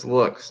for his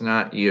looks,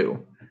 not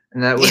you.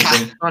 And that would have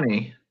been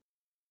funny.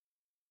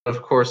 But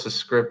of course, the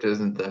script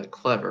isn't that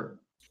clever.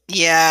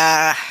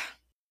 Yeah.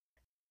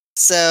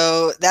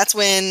 So that's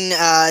when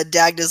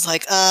Dagda's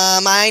like,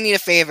 I need a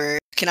favor.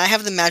 Can I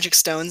have the magic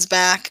stones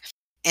back?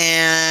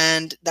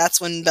 And that's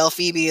when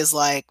Belphoebe is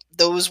like,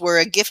 those were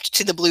a gift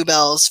to the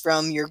Bluebells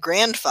from your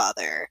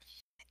grandfather.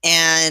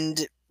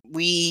 And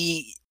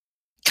we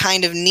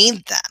kind of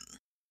need them.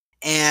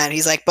 And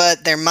he's like,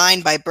 but they're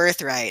mine by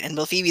birthright. And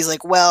Belphoebe's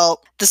like,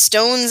 well, the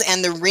stones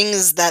and the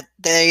rings that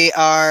they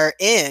are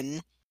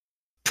in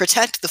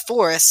protect the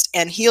forest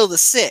and heal the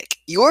sick.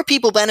 Your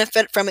people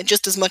benefit from it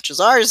just as much as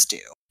ours do.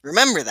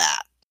 Remember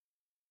that.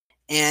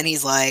 And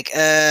he's like,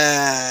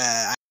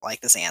 I don't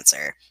like this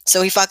answer.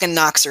 So he fucking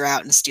knocks her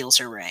out and steals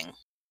her ring.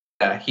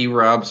 Yeah, he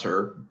robs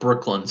her.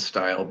 Brooklyn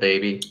style,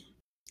 baby.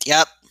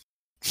 Yep.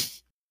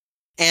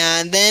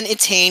 And then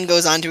Etain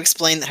goes on to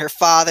explain that her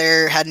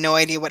father had no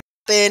idea what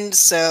happened,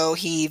 so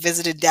he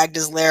visited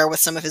Dagda's lair with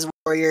some of his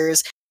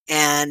warriors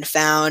and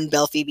found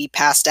Belphoebe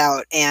passed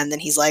out. And then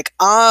he's like,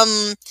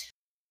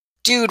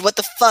 dude, what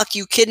the fuck?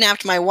 You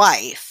kidnapped my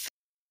wife.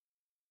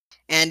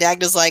 And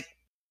Dagda's like,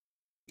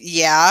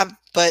 yeah,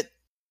 but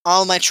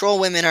all my troll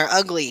women are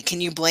ugly.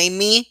 Can you blame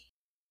me?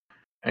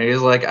 And he's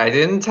like, I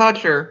didn't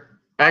touch her.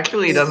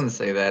 Actually, he doesn't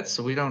say that,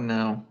 so we don't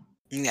know.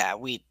 Yeah,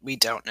 we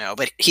don't know,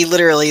 but he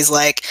literally is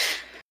like,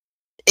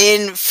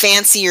 in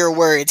fancier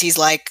words, he's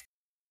like,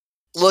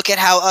 look at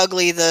how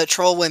ugly the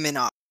troll women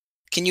are.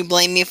 Can you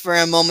blame me for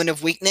a moment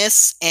of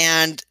weakness?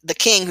 And the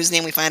king, whose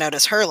name we find out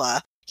is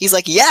Herla, he's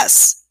like,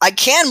 yes, I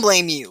can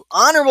blame you.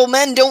 Honorable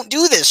men don't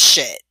do this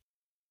shit.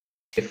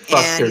 They fuck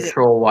And their he's,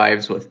 troll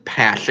wives with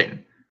passion.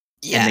 And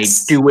they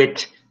yes, do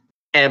it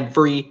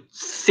every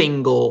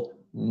single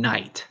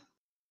night.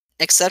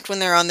 except when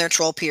they're on their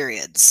troll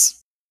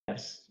periods.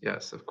 Yes,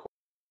 of course.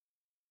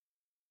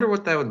 I wonder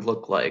what that would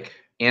look like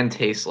and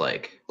taste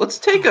like. Let's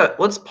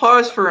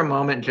pause for a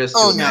moment just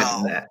to Oh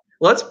imagine no. that.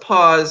 Let's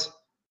pause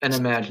and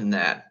imagine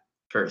that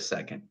for a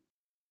second.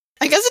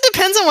 I guess it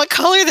depends on what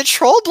color the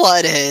troll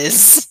blood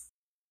is.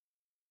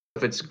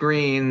 If it's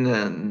green,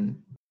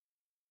 then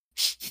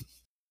it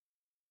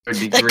would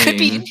be That could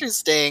be green.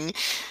 interesting.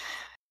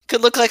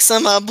 Could look like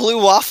some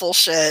blue waffle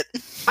shit.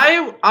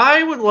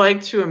 I would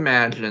like to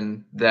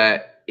imagine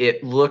that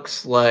it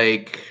looks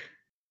like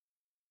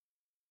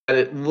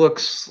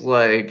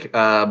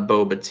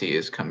boba tea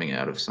is coming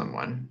out of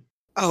someone.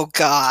 Oh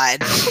god.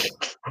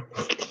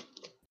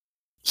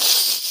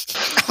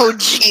 Oh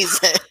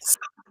Jesus.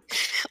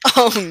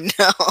 Oh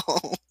no.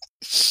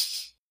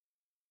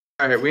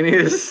 All right, we need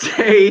to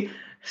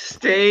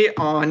stay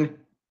on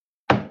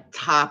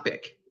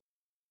topic.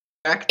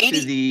 Back to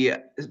 80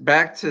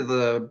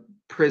 the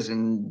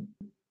prison.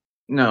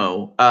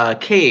 No,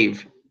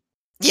 cave.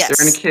 They're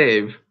in a Yes.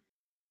 cave,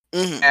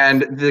 Mhm.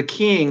 and the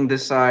king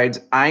decides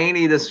I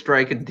need to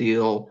strike a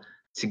deal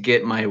to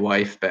get my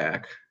wife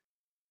back.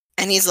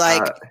 And he's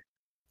like,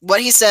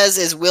 what he says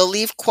is, we'll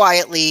leave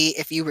quietly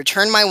if you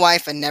return my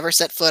wife and never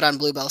set foot on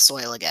Bluebell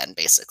soil again,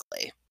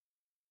 basically.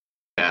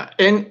 Yeah,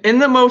 in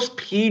the most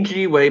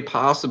PG way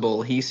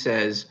possible, he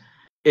says,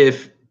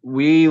 if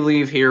we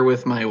leave here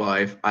with my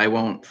wife, I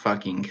won't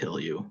fucking kill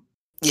you.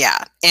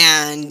 Yeah,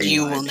 and Pretty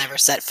you will much. never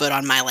set foot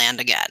on my land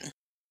again.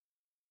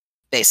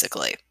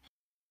 Basically.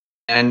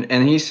 And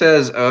he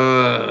says,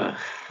 fine.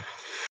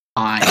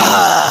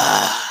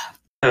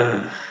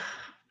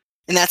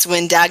 And that's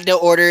when Dagda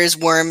orders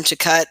Worm to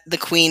cut the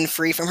queen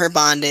free from her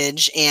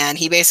bondage, and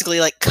he basically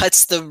like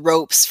cuts the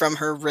ropes from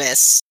her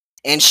wrists,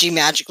 and she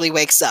magically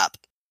wakes up.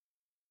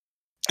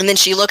 And then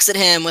she looks at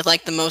him with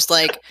like the most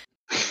like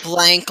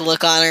blank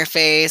look on her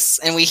face,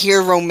 and we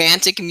hear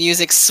romantic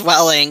music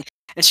swelling,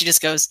 and she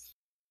just goes,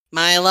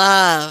 "My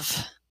love."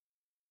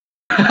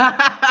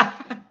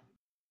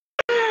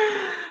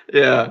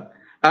 Yeah.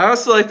 I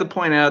also like to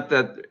point out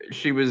that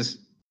she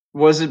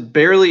wasn't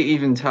barely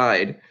even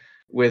tied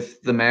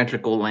with the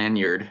magical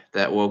lanyard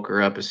that woke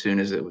her up as soon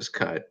as it was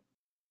cut.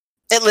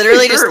 It Pretty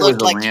literally sure just it was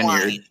looked a like lanyard.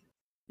 twine.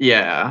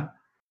 Yeah.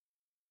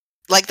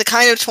 Like the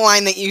kind of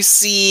twine that you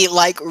see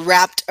like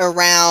wrapped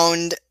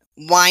around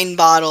wine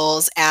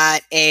bottles at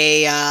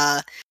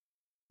a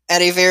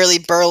very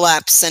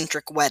burlap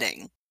centric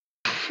wedding.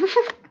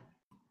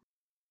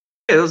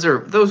 Yeah, those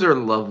are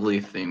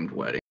lovely themed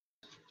weddings.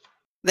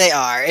 They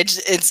are.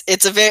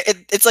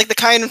 It's like the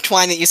kind of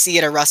twine that you see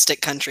at a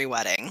rustic country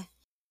wedding.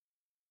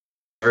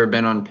 Ever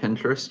been on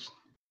Pinterest?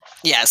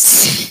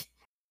 Yes.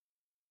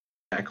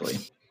 Exactly.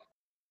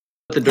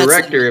 But the That's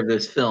director of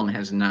this film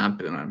has not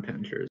been on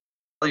Pinterest.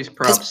 All these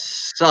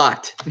props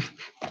sucked.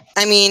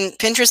 I mean,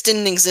 Pinterest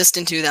didn't exist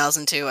in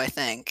 2002, I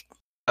think.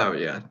 Oh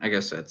yeah, I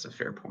guess that's a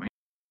fair point.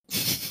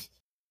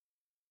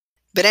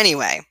 But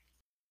anyway,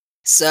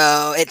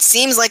 so it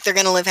seems like they're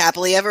going to live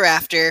happily ever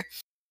after,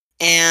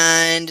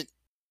 and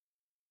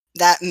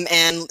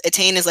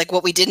Etain is like,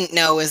 what we didn't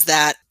know is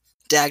that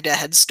Dagda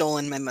had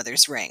stolen my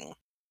mother's ring.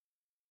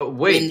 But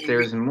wait,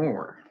 there's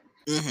more.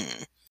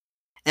 Mm-hmm.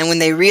 And when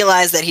they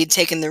realized that he'd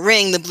taken the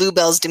ring, the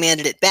Bluebells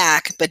demanded it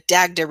back, but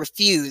Dagda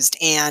refused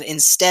and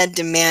instead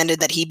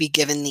demanded that he be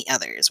given the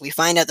others. We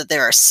find out that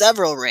there are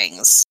several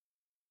rings,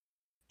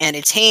 and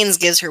Etain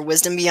gives her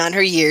wisdom beyond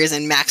her years,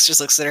 and Max just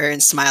looks at her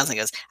and smiles and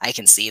goes, I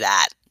can see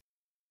that.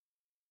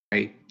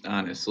 Right,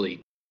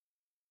 honestly.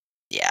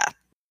 Yeah.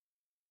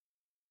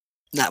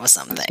 That was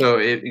something. So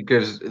it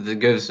gives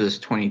this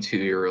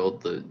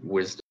 22-year-old the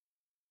wisdom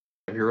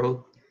of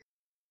 5-year-old.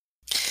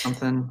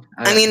 Something.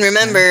 I mean,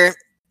 remember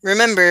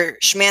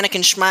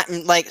Schmanigan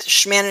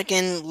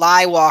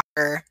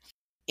Liewalker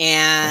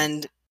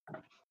and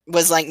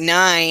was like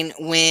 9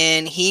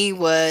 when he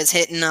was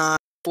hitting on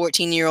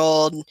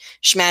 14-year-old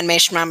Shmadme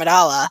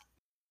Shmamadala.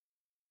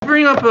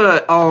 Bring up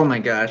oh my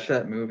gosh,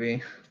 that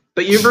movie.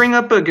 But you bring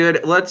up a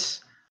good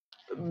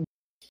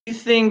you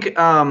think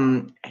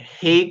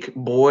Hake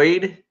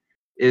Boyd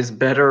is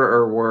better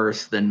or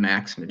worse than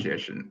Max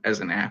Magician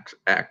as an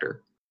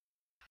actor?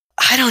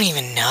 I don't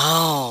even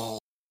know.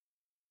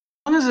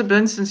 How long has it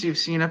been since you've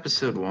seen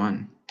episode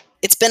 1?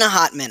 It's been a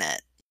hot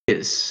minute.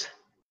 Is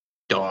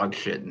dog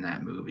shit in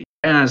that movie.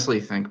 I honestly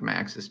think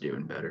Max is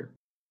doing better.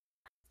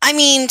 I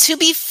mean, to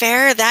be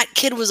fair, that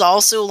kid was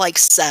also like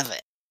 7.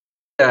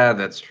 Yeah,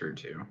 that's true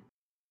too.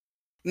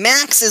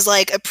 Max is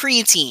like a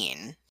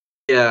preteen.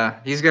 Yeah,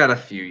 he's got a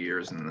few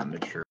years in the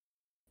mature.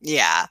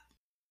 Yeah.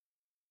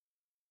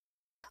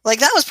 Like,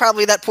 that was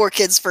probably that poor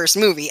kid's first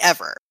movie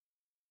ever.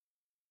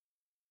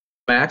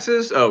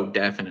 Max's? Oh,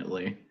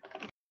 definitely.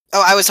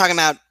 Oh, I was talking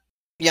about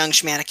young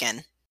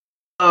Schmanikin.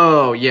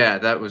 Oh, yeah,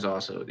 that was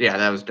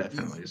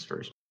definitely his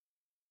first.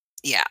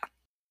 Yeah.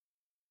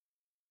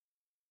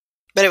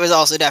 But it was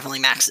also definitely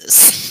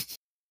Max's.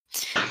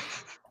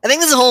 I think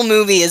this whole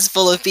movie is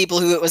full of people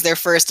who it was their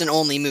first and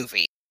only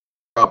movie.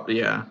 Oh,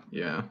 yeah.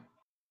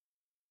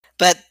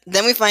 But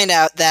then we find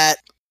out that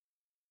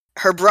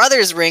her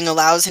brother's ring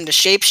allows him to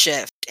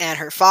shapeshift, and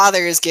her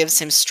father's gives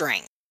him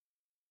strength.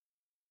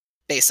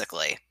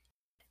 Basically.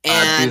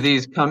 And do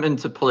these come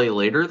into play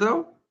later,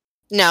 though?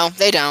 no,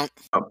 they don't.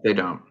 Oh, they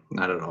don't.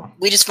 Not at all.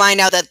 We just find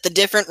out that the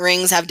different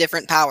rings have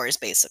different powers,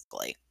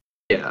 basically.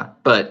 Yeah,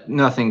 but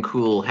nothing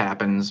cool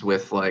happens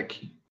with like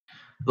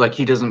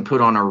he doesn't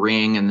put on a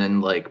ring and then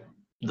like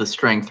the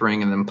strength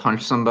ring and then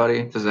punch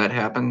somebody. Does that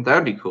happen? That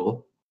would be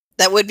cool.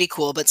 That would be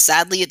cool, but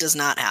sadly it does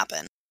not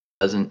happen.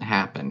 Doesn't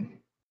happen.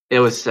 It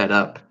was set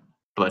up,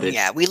 but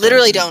it we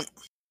literally don't.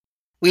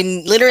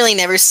 We literally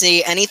never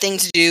see anything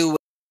to do with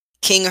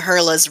King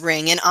Hurla's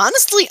ring, and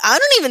honestly, I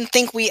don't even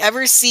think we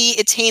ever see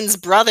Etaine's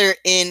brother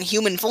in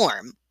human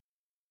form.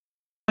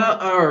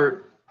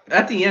 Or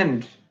at the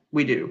end,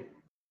 we do.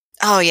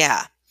 Oh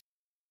yeah.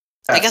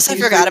 I guess I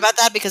forgot about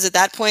that because at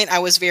that point I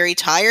was very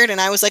tired and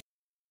I was like,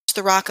 "Watch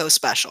the Rocco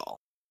special."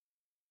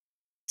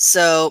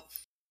 So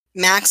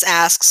Max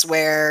asks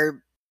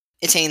where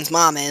Etaine's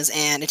mom is,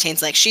 and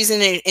Etaine's like, "She's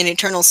in an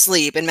eternal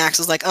sleep," and Max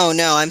is like, "Oh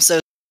no, I'm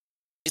so."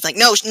 She's like,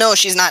 "No,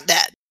 she's not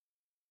dead.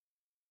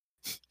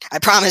 I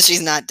promise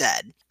she's not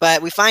dead."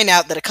 But we find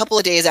out that a couple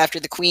of days after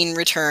the Queen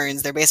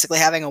returns, they're basically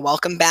having a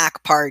welcome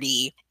back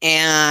party,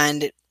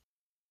 and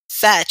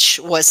Fetch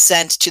was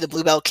sent to the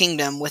Bluebell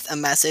Kingdom with a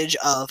message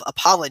of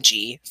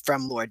apology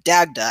from Lord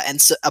Dagda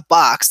and a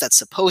box that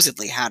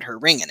supposedly had her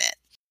ring in it.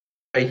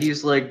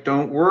 He's like,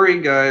 "Don't worry,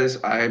 guys,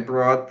 I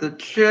brought the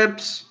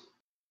chips."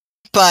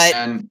 But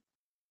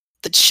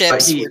the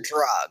chips were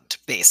drugged,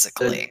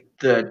 basically.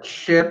 The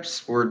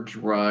chips were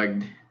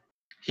drugged.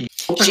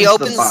 She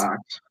opens the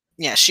box.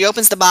 Yeah, she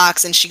opens the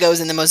box and she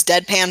goes in the most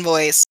deadpan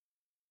voice,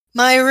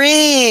 "My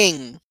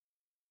ring!"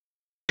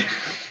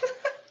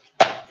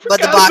 But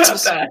the box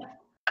was but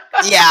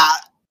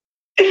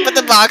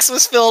the box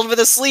was filled with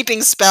a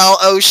sleeping spell.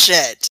 Oh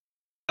shit.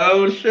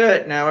 Oh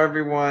shit. Now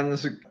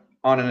everyone's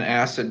on an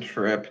acid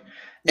trip.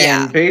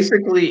 And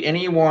basically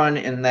anyone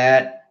in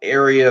that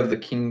area of the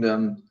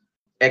kingdom,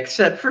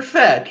 except for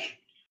Fetch,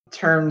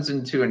 turns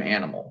into an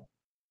animal.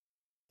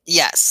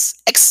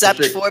 Yes.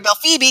 Except for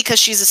Belphoebe because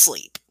she's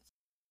asleep.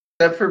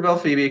 Except for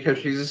Belphoebe because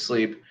she's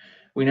asleep.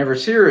 We never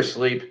see her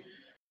asleep.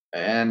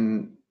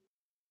 And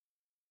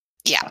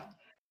yeah.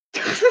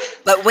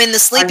 But when the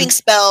sleeping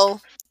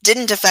spell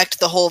didn't affect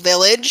the whole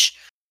village,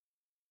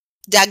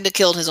 Dagda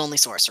killed his only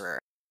sorcerer.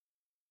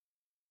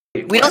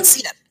 We don't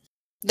see it.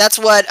 That's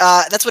what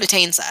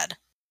Etain said.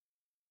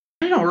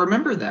 I don't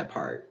remember that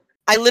part.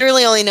 I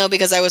literally only know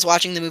because I was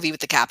watching the movie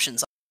with the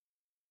captions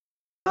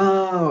on.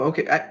 Oh,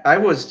 okay. I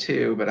was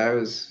too, but I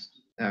was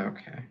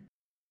okay.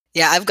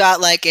 Yeah, I've got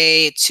like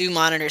a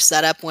 2-monitor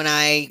setup when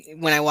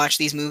I watch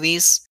these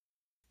movies,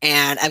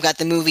 and I've got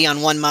the movie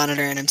on one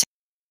monitor and I'm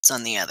taking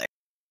on the other.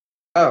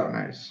 Oh,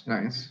 nice.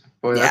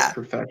 Boy, that's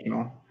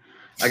professional.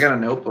 I got a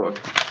notebook.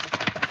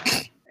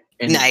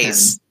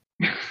 Nice.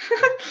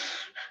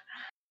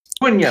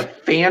 When you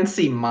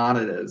fancy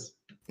monitors.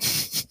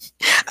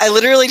 I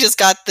literally just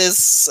got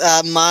this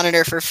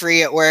monitor for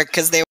free at work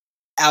because they were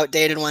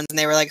outdated ones, and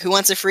they were like, "Who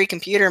wants a free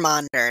computer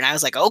monitor?" And I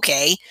was like,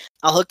 "Okay,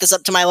 I'll hook this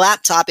up to my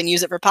laptop and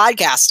use it for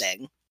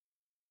podcasting."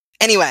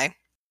 Anyway,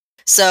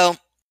 so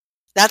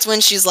that's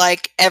when she's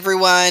like,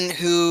 everyone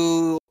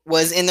who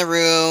was in the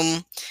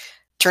room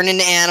turned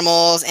into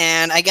animals,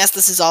 and I guess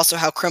this is also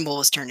how Crimble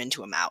was turned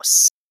into a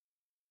mouse.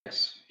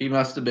 Yes, he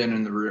must have been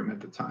in the room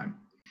at the time.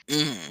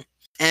 Mm-hmm.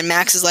 And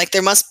Max is like,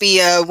 there must be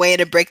a way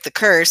to break the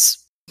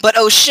curse, but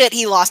oh shit,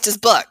 he lost his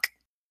book.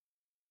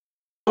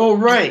 Oh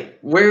right,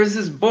 where's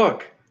his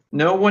book?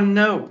 No one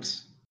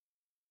knows.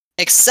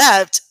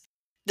 Except,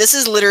 this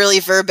is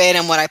literally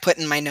verbatim what I put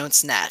in my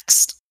notes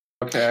next.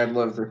 Okay, I'd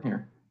love to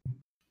hear.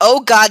 Oh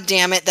god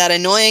damn it, that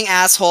annoying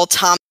asshole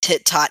Tom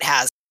Tit-Tot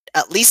has it.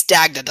 At least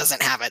Dagda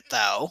doesn't have it,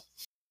 though.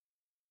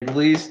 At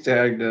least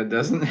Dagda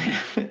doesn't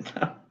have it,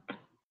 though.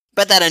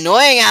 But that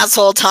annoying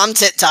asshole Tom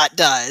Tit-Tot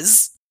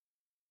does.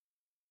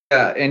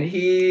 Yeah, and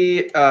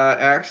he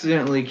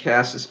accidentally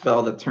casts a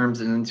spell that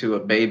turns it into a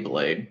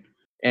Beyblade.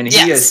 And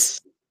he is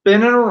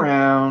spinning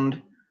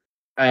around,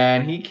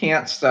 and he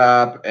can't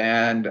stop,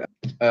 and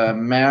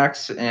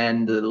Max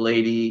and the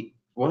lady,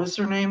 what was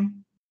her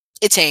name?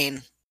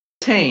 Etain.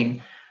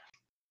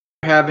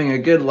 Having a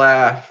good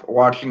laugh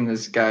watching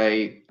this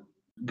guy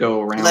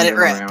go around and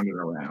around and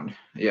around.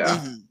 Yeah.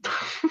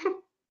 Mm-hmm.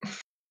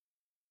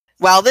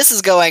 While this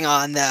is going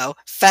on, though,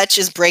 Fetch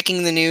is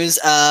breaking the news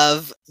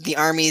of the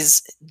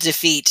army's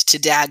defeat to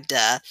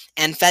Dagda,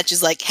 and Fetch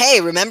is like,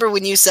 "Hey, remember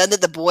when you said that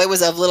the boy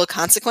was of little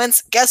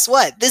consequence? Guess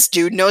what? This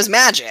dude knows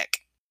magic."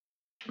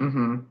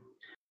 Mm-hmm.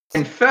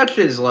 And Fetch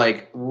is,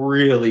 like,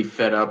 really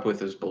fed up with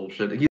this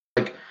bullshit. He's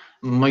like,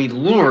 "My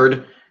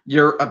lord,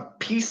 you're a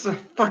piece of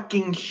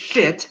fucking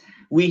shit.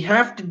 We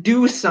have to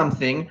do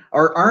something.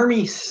 Our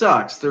army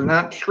sucks. They're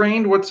not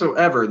trained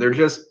whatsoever. They're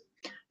just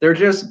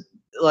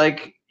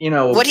like,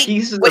 What he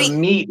pieces what of he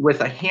meat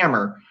with a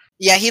hammer.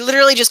 Yeah, he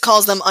literally just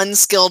calls them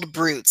unskilled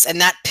brutes,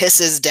 and that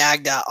pisses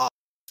Dagda off,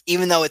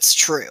 even though it's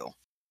true.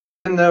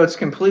 Even though it's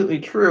completely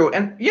true.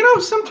 And,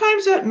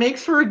 sometimes that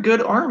makes for a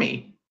good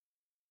army.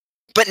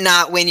 But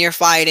not when you're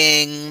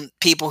fighting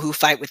people who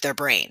fight with their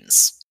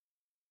brains.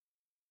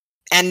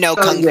 And no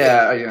kung fu.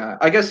 Yeah.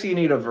 I guess you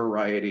need a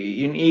variety.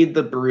 You need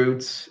the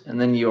brutes, and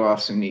then you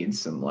also need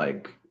some,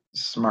 like,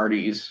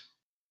 smarties.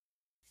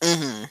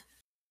 Mm-hmm.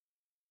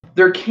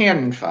 They're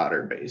cannon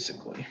fodder,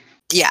 basically.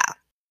 Yeah.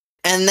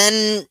 And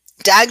then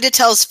Dagda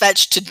tells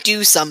Fetch to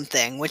do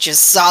something, which is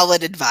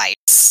solid advice.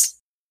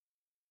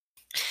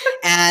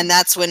 And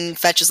that's when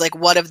Fetch is like,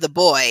 what of the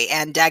boy?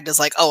 And Dagda's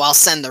like, oh, I'll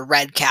send the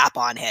red cap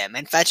on him.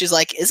 And Fetch is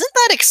like, isn't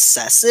that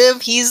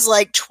excessive? He's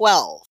like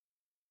 12.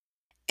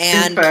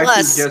 And in fact,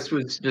 plus, he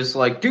was just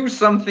like, do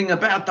something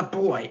about the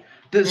boy.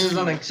 This is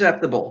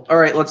unacceptable. All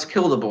right, let's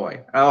kill the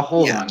boy.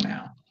 Hold on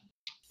now.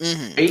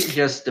 Wait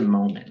just a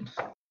moment.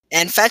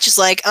 And Fetch is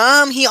like,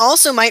 he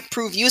also might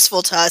prove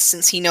useful to us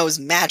since he knows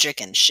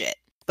magic and shit.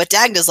 But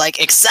Dagda's like,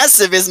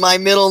 excessive is my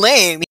middle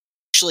name. He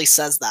actually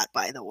says that,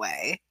 by the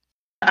way.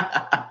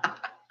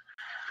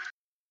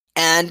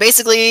 And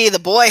basically, the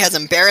boy has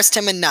embarrassed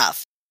him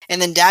enough.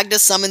 And then Dagda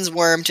summons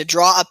Worm to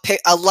draw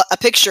a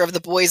picture of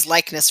the boy's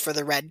likeness for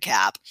the red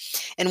cap.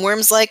 And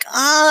Worm's like,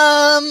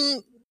 why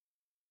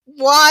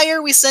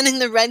are we sending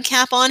the red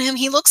cap on him?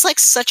 He looks like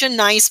such a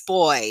nice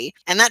boy.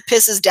 And that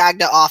pisses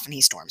Dagda off and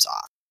he storms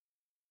off.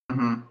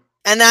 Mm-hmm.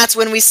 And that's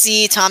when we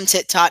see Tom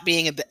Tit Tot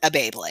being a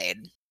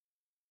Beyblade.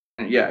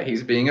 Yeah,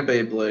 he's being a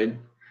Beyblade.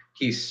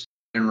 He's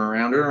spinning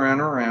around and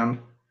around and around.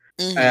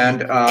 Mm-hmm.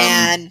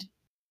 And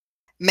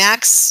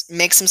Max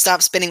makes him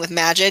stop spinning with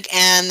magic,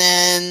 and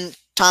then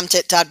Tom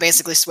Tit Tot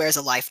basically swears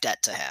a life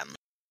debt to him.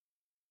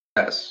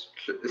 Yes.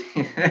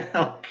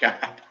 Oh,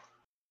 God.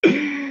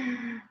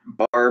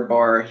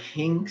 Barbar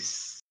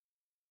Hinks.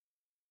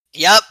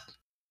 Yup.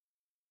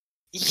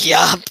 He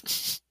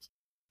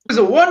was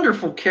a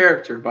wonderful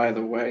character, by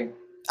the way.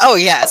 Oh,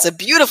 yeah, it's a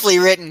beautifully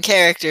written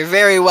character,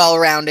 very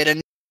well-rounded,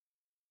 and...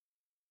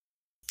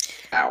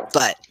 Ow.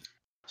 But...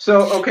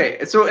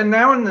 And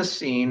now in this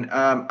scene,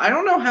 I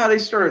don't know how they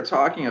started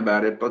talking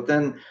about it, but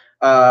then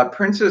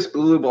Princess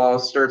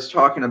Blueball starts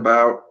talking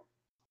about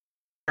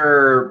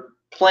her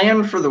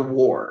plan for the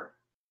war.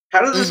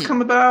 How did this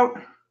come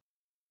about?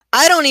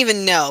 I don't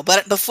even know,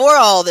 but before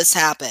all this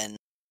happened,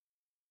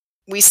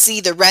 we see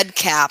the red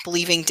cap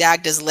leaving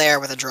Dagda's lair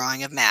with a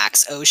drawing of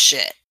Max. Oh,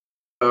 shit.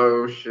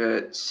 Oh,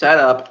 shit. Set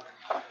up.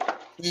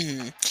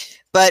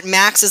 But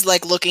Max is,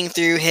 like, looking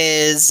through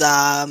his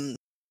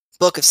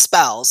book of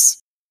spells.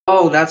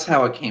 Oh, that's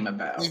how it came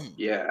about.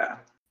 Yeah.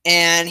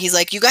 And he's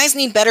like, you guys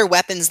need better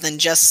weapons than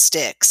just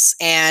sticks.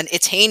 And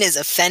Etain is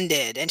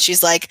offended. And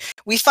she's like,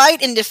 we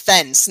fight in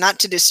defense, not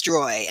to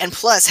destroy. And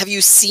plus, have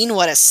you seen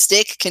what a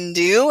stick can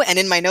do? And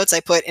in my notes, I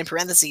put, in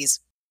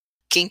parentheses,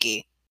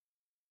 kinky.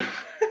 In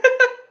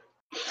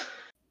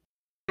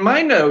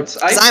my notes,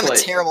 I'm a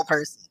terrible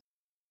person.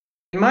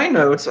 In my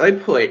notes, I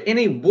put, in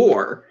a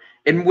war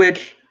in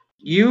which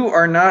you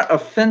are not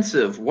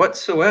offensive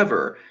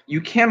whatsoever, you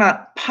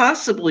cannot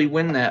possibly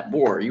win that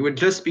war. You would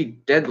just be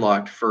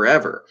deadlocked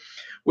forever,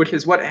 which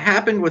is what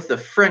happened with the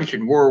French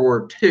in World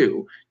War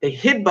II. They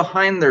hid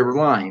behind their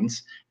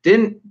lines,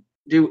 didn't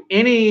do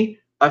any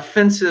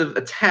offensive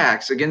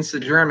attacks against the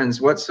Germans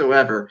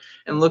whatsoever,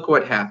 and look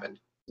what happened.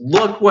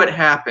 Look what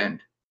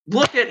happened.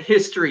 Look at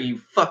history, you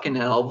fucking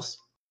elves.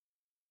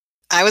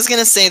 I was going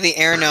to say the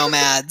air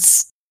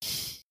nomads.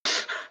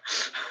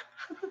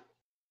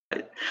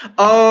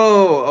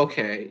 Oh,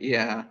 okay,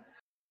 yeah.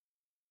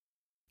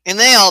 And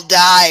they all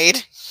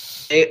died.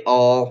 They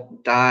all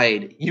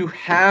died. You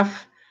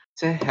have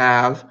to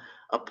have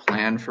a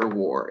plan for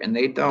war, and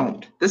they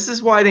don't. This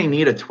is why they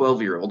need a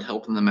 12-year-old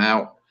helping them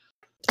out.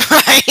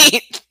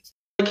 Right?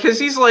 Because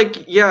he's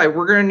like, yeah,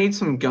 we're going to need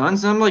some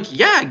guns. And I'm like,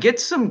 yeah, get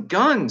some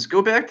guns.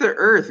 Go back to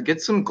Earth.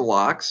 Get some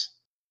Glocks.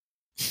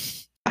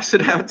 Pass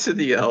it out to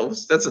the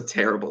elves. That's a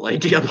terrible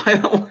idea, by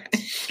the way.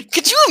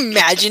 Could you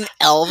imagine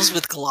elves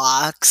with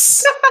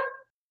Glocks?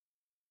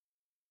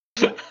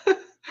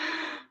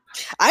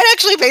 I'd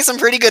actually pay some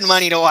pretty good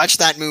money to watch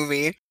that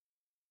movie.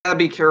 Gotta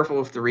be careful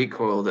with the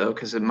recoil, though,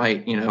 because it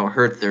might,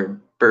 hurt their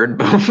bird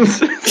bones.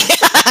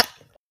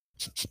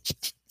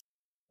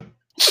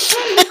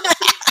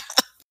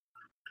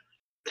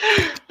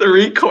 The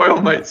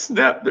recoil might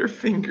snap their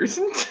fingers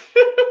in two.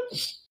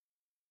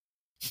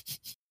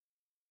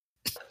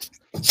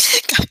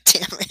 God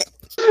damn it.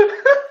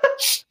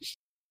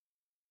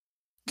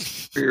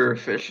 We're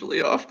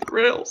officially off the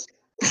rails.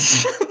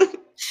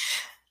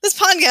 This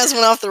podcast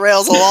went off the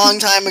rails a long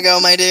time ago,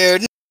 my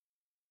dude.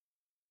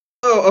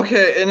 Oh,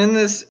 okay. And in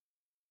this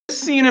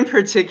scene in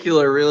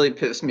particular really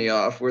pissed me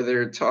off, where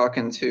they're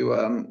talking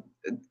to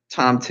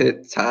Tom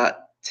Tit.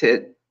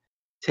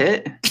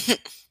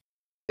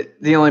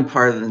 The only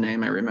part of the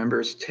name I remember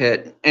is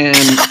Tit. And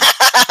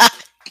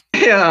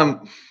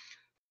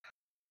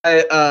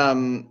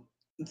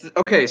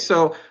Okay,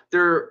 so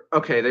they're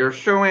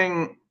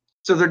showing.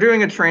 So they're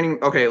doing a training.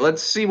 Okay,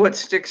 let's see what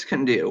sticks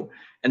can do,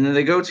 and then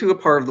they go to a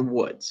part of the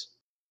woods,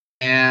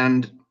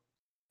 and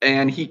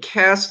he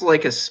casts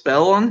like a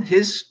spell on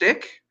his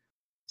stick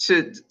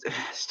to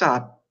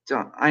stop.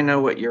 Don't, I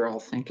know what you're all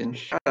thinking.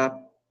 Shut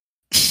up.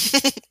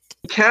 He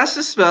casts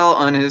a spell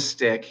on his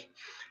stick,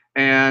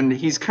 and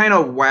he's kind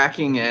of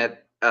whacking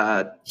it.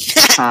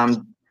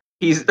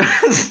 He's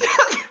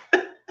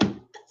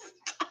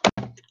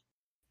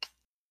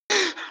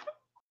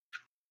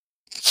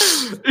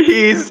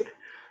he's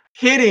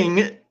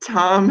hitting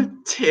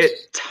Tom Tit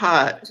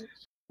Tot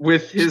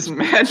with his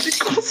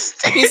magical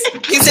stick.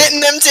 He's hitting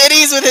them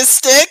titties with his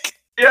stick.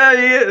 Yeah,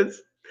 he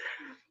is.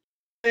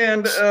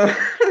 And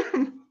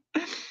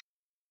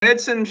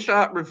it's in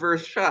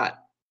reverse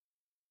shot.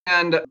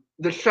 And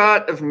the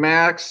shot of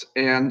Max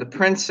and the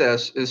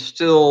princess is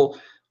still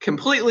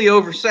completely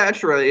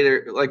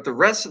oversaturated like the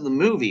rest of the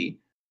movie.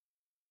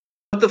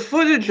 But the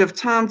footage of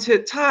Tom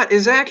Tit Tot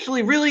is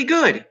actually really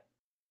good.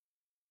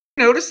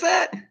 Notice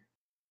that?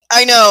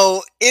 I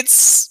know.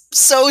 It's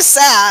so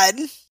sad.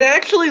 It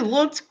actually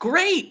looked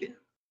great.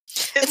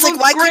 It's like,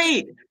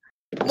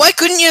 why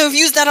couldn't you have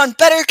used that on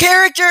better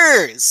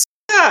characters?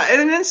 Yeah,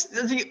 and it's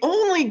the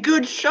only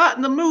good shot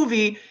in the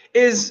movie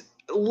is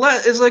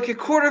like a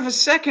quarter of a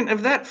second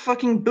of that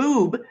fucking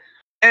boob,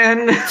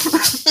 and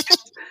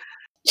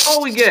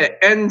all we get.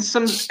 And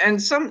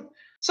sometimes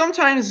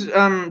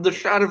the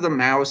shot of the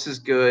mouse is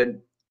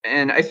good,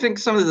 and I think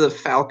some of the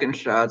Falcon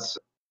shots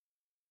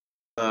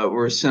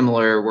were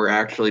similar, were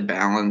actually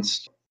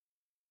balanced.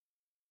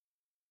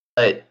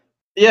 But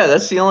yeah,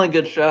 that's the only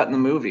good shot in the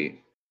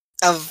movie.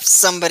 Of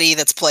somebody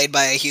that's played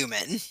by a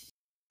human.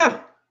 Yeah.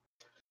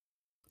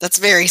 That's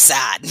very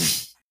sad.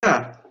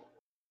 Yeah.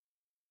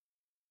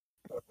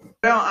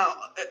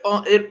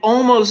 Well, it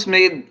almost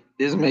made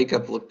his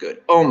makeup look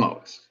good.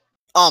 Almost.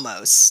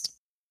 Almost.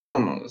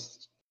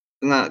 Almost.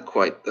 Not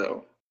quite,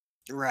 though.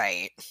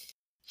 Right.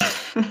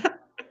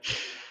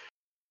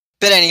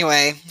 But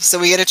anyway, so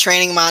we get a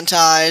training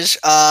montage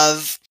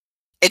of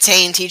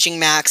Etain teaching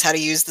Max how to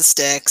use the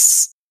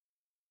sticks.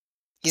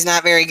 He's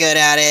not very good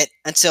at it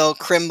until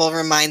Crimble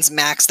reminds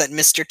Max that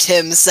Mr.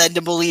 Tim said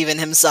to believe in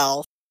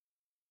himself.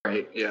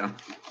 Right, yeah.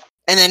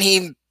 And then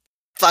he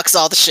fucks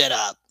all the shit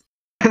up.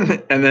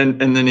 and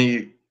then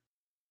he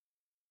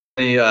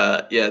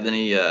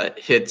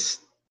hits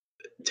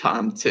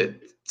Tom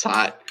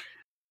Tot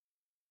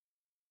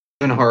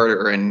even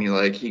harder, and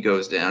he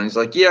goes down. He's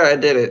like, "Yeah, I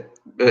did it."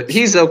 But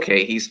he's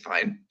okay. He's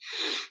fine.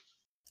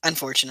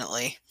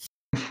 Unfortunately.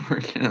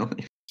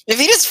 Unfortunately. If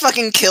he just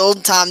fucking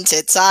killed Tom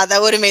Titsot,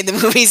 that would have made the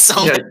movie so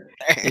much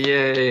better.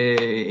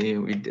 Yay,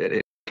 we did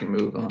it. We can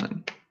move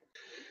on.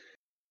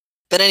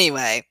 But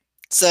anyway,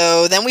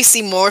 so then we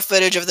see more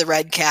footage of the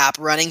Red Cap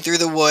running through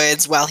the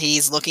woods while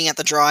he's looking at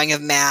the drawing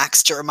of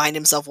Max to remind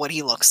himself what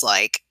he looks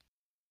like.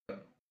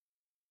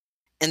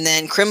 And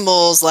then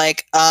Crimble's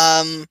like,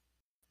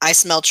 I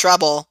smell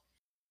trouble.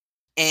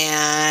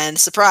 And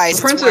surprise,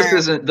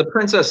 the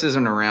princess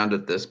isn't around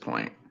at this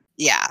point.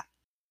 Yeah.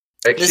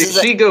 Like,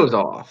 she goes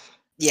off.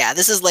 Yeah,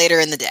 this is later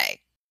in the day.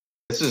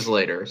 This is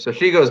later. So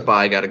she goes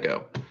by, gotta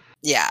go.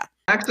 Yeah.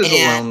 Max is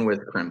alone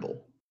with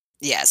Crimble.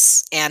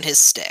 Yes, and his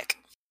stick.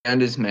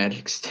 And his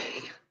magic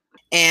stick.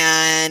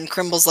 And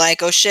Crimble's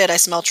like, oh shit, I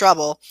smell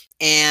trouble.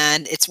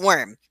 And it's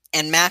Worm.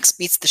 And Max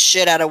beats the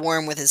shit out of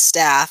Worm with his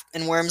staff.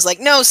 And Worm's like,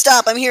 no,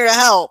 stop, I'm here to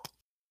help.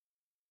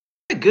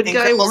 A good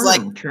guy Worm,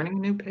 like, turning a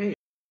new page.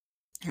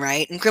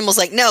 Right? And Crimble's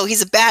like, no,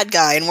 he's a bad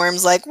guy. And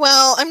Worm's like,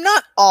 well, I'm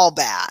not all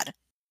bad.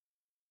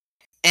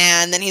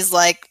 And then he's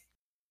like,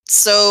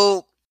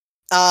 so,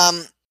 a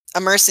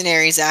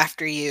mercenary's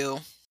after you.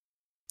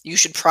 You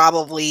should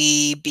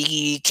probably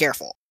be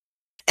careful.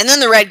 And then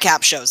the Red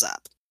Cap shows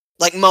up.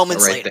 Like,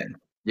 moments later. Then.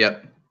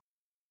 Yep.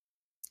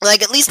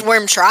 Like, at least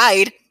Worm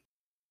tried.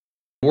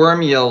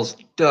 Worm yells,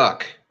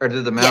 duck. Or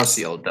did the mouse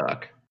yell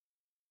duck?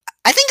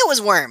 I think it was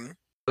Worm.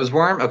 It was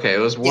Worm? Okay, it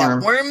was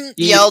Worm. Yeah, Worm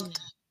yelled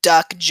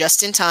duck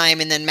just in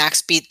time, and then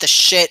Max beat the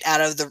shit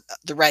out of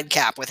the Red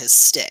Cap with his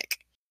stick.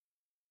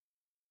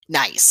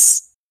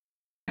 Nice.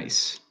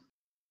 Nice.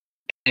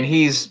 And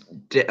he's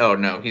dead. Oh,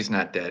 no, he's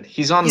not dead.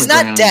 He's on the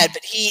ground. He's not dead,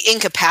 but he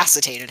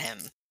incapacitated him.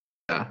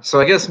 Yeah. So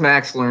I guess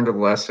Max learned a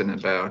lesson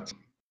about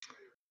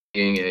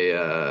being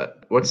a,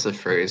 what's the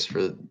phrase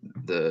for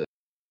the,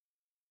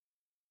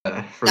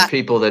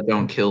 people that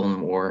don't kill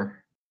in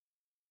war?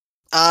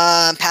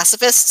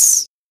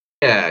 Pacifists?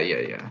 Yeah.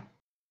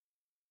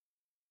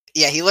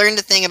 Yeah, he learned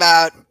a thing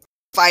about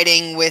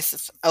fighting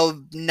with a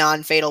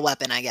non-fatal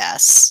weapon, I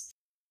guess.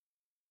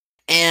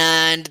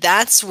 And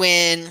that's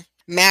when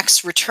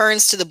Max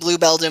returns to the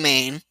Bluebell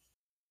domain,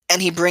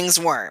 and he brings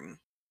Worm.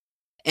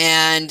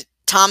 And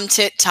Tom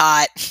Tit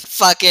Tot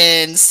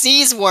fucking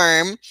sees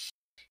Worm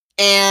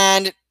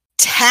and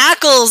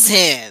tackles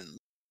him.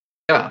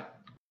 Yeah.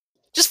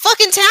 Just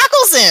fucking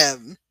tackles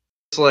him.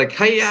 It's like,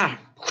 hey, yeah.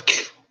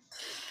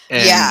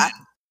 Yeah.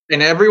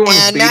 And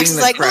everyone's beating Max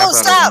the like, crap no,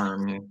 stop. Out of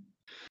Worm.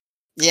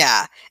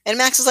 Yeah. And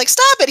Max is like,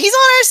 stop it. He's on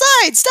our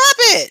side. Stop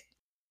it.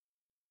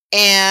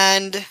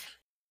 And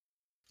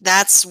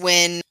that's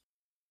when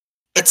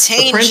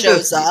Etain princess,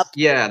 shows up.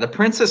 yeah, the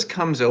princess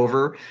comes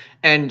over,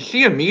 and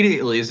she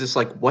immediately is just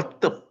like,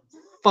 "What the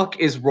fuck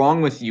is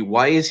wrong with you?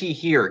 Why is he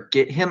here?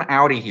 Get him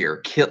out of here!"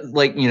 Kill,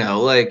 like,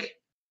 this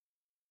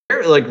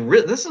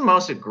is the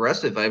most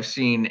aggressive I've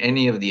seen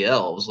any of the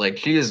elves. Like,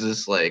 she is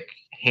just like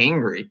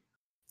hangry.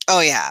 Oh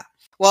yeah.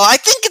 Well, I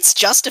think it's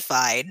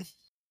justified.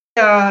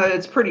 Yeah,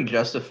 it's pretty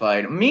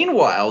justified.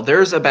 Meanwhile,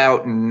 there's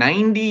about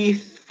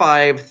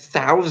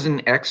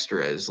 95,000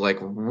 extras like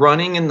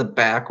running in the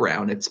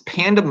background. It's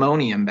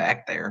pandemonium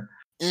back there.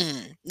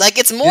 Like,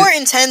 it's more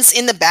intense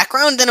in the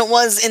background than it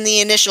was in the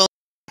initial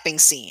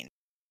scene.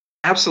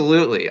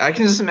 Absolutely. I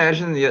can just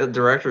imagine the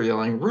director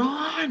yelling,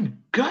 "Run!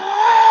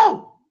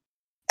 Go!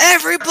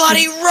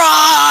 Everybody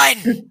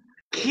run!"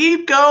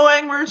 Keep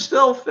going, we're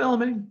still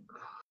filming."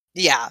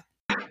 Yeah.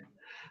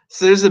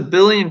 So there's a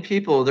billion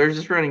people, they're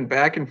just running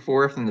back and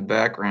forth in the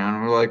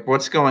background. We're like,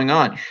 what's going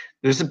on?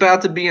 There's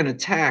about to be an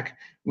attack.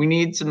 We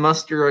need to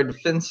muster our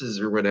defenses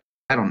or whatever.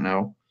 I don't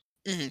know.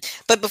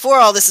 But before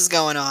all this is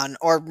going on,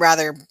 or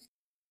rather,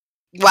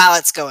 while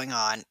it's going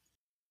on,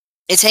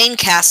 Etain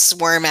casts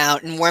Worm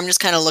out, and Worm just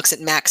kind of looks at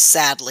Max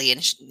sadly,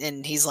 and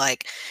he's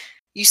like,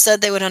 "You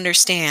said they would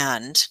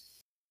understand."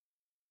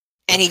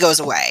 And he goes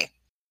away.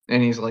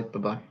 And he's like,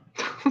 bye-bye.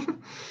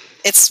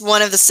 It's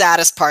one of the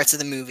saddest parts of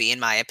the movie, in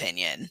my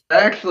opinion. I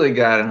actually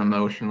got an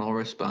emotional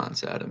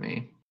response out of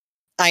me.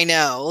 I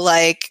know,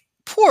 like,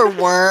 poor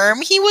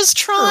Worm, he was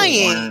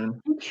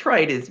trying. He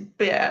tried his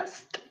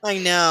best. I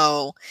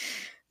know.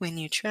 When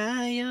you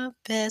try your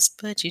best,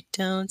 but you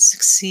don't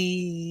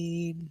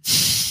succeed.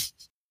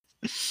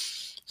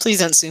 Please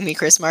don't sue me,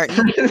 Chris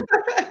Martin.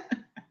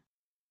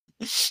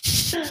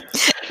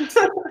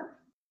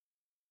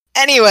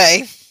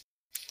 Anyway,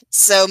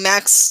 so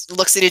Max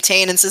looks at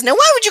Etain and says, "Now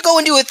why would you go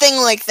and do a thing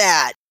like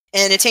that?"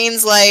 And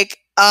Etain's like,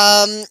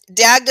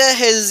 Dagda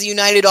has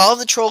united all of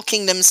the troll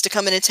kingdoms to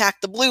come and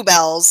attack the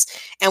Bluebells,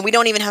 and we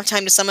don't even have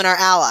time to summon our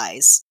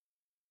allies.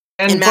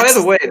 And by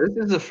the way,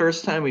 this is the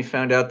first time we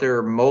found out there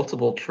are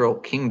multiple troll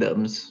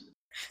kingdoms.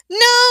 No,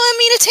 I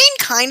mean, Etain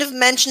kind of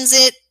mentions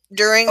it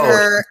during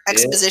her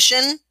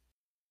exposition.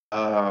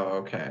 Oh,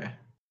 okay.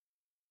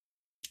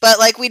 But,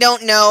 like, we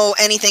don't know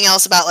anything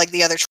else about, like,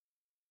 the other...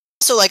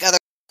 Also, like, other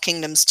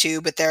kingdoms, too,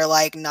 but they're,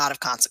 like, not of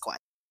consequence.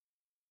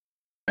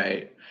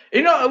 Right.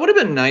 You know, it would have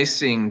been nice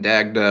seeing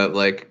Dagda,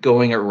 like,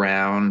 going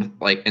around,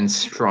 like, and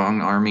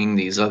strong-arming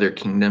these other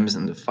kingdoms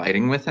into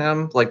fighting with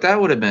him. Like, that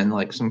would have been,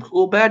 like, some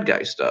cool bad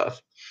guy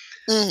stuff.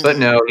 But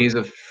no, he's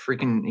a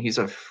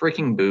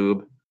freaking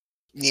boob.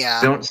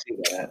 Yeah. Don't see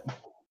that.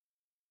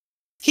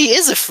 He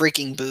is a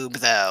freaking boob,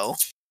 though.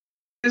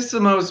 He's the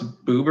most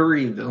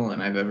boobery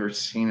villain I've ever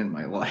seen in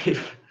my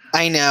life.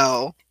 I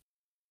know.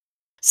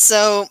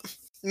 So,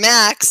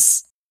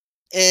 Max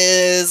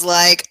is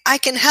like, "I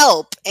can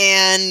help,"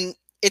 and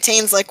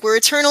Etain's like, "We're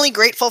eternally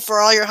grateful for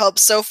all your help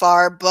so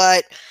far,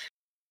 but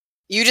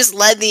you just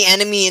led the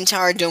enemy into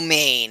our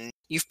domain.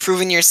 You've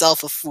proven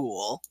yourself a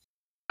fool.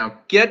 Now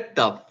get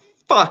the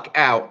fuck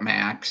out,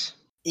 Max."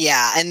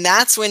 Yeah, and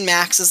that's when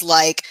Max is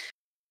like,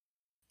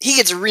 he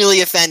gets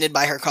really offended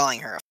by her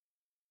calling her.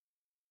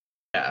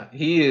 Yeah,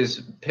 he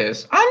is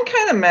pissed. I'm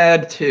kind of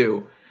mad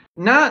too.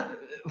 Not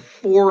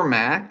for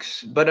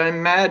Max, but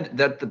I'm mad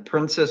that the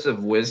Princess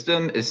of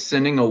Wisdom is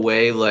sending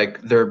away like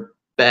their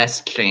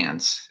best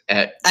chance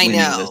at winning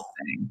this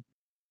thing.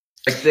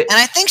 Like and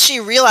I think she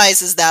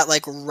realizes that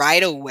like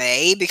right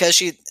away because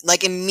she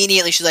like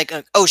immediately she's like,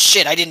 "Oh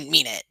shit, I didn't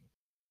mean it."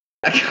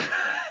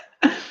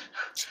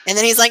 And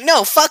then he's like,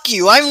 "No, fuck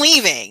you, I'm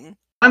leaving."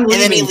 I'm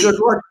leaving. And then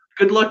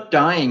good luck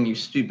dying, you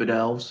stupid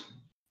elves.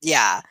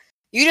 Yeah.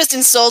 You just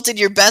insulted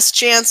your best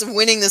chance of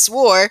winning this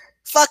war.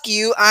 Fuck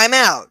you, I'm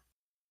out.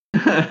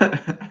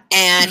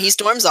 And he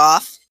storms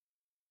off.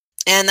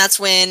 And that's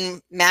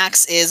when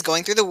Max is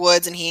going through the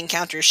woods and he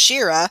encounters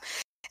Shira.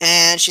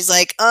 And she's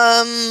like,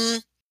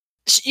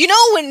 you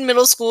know when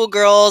middle school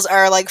girls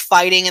are like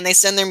fighting and they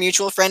send their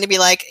mutual friend to be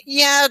like,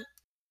 "Yeah,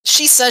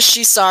 she says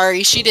she's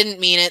sorry, she didn't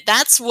mean it."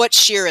 That's what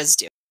Shira's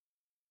doing.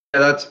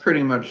 Yeah, that's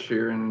pretty much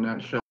Shira in a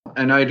nutshell.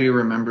 And I do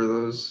remember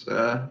those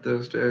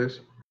days.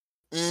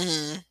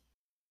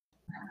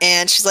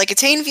 And she's like,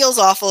 Etain feels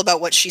awful about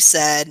what she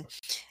said.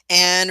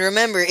 And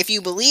remember, if you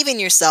believe in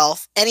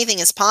yourself, anything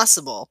is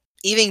possible.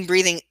 Even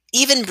breathing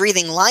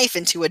life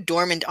into a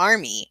dormant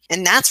army.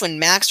 And that's when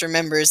Max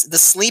remembers the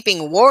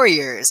sleeping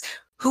warriors,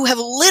 who have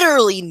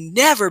literally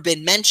never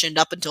been mentioned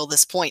up until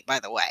this point,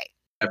 by the way.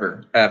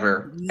 Ever.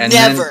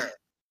 Never.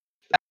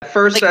 At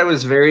first, I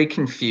was very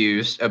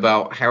confused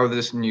about how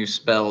this new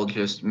spell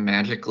just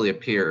magically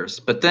appears.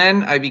 But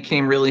then I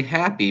became really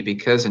happy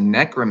because of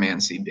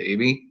necromancy,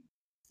 baby.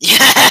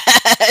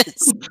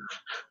 Yes!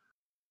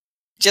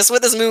 Just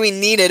what this movie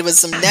needed was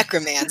some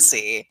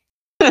necromancy.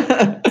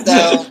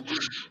 So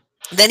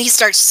then he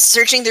starts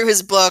searching through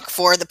his book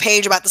for the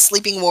page about the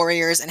sleeping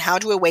warriors and how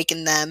to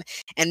awaken them.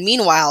 And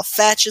meanwhile,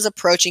 Fetch is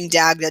approaching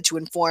Dagda to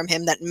inform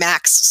him that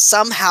Max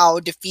somehow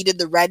defeated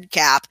the Red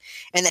Cap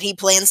and that he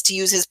plans to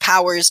use his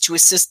powers to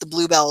assist the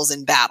Bluebells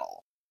in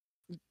battle.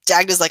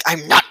 Dagda's like,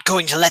 I'm not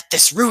going to let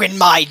this ruin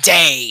my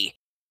day.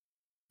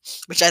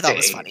 Which I thought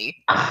was funny.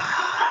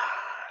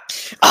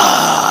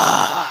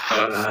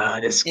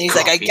 This And he's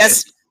like, I coffee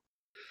guess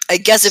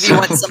is if you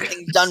want so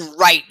something done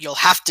right, you'll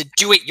have to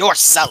do it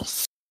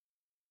yourself.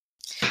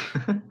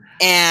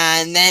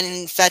 And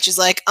then Fetch is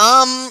like,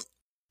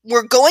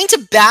 we're going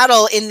to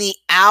battle in the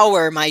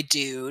hour, my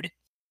dude.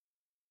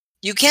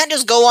 You can't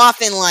just go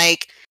off and,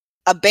 like,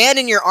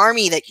 abandon your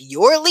army that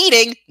you're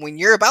leading when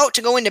you're about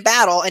to go into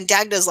battle. And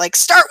Dagda's like,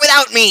 start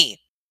without me.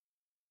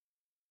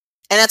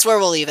 And that's where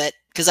we'll leave it,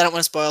 because I don't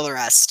want to spoil the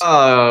rest.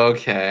 Oh,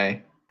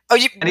 okay. Oh,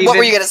 what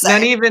were you going to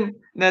say?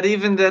 Not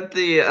even that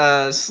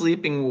the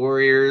sleeping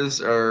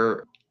warriors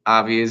are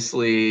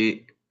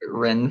obviously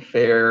Ren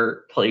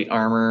Fair plate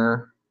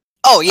armor.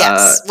 Oh,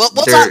 yes.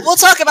 We'll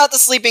talk about the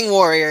sleeping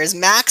warriors.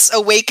 Max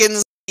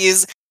awakens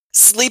these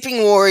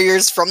sleeping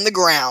warriors from the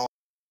ground.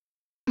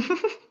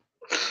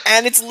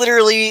 And it's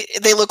literally,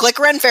 they look like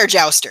Ren Fair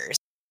jousters.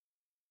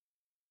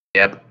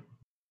 Yep.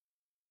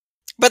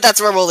 But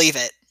that's where we'll leave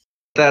it.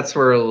 That's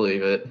where we'll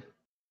leave it.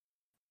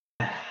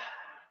 A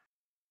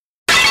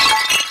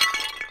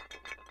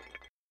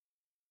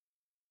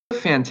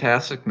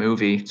fantastic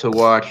movie to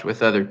watch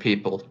with other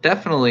people.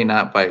 Definitely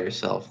not by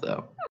yourself,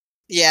 though.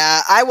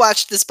 Yeah, I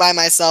watched this by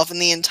myself,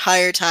 and the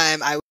entire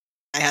time I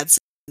had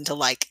something to,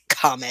 like,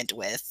 comment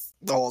with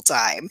the whole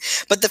time.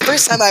 But the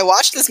first time I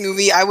watched this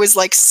movie, I was,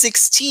 like,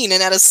 16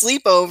 and at a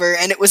sleepover,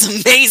 and it was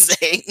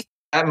amazing.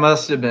 That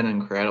must have been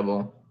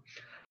incredible.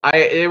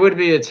 It would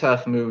be a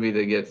tough movie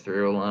to get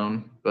through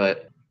alone,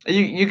 but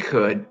you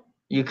could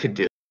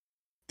do it.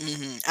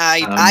 Mm-hmm.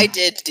 I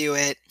did do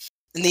it.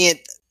 And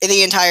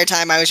the entire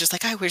time I was just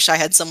like, I wish I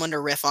had someone to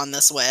riff on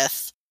this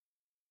with.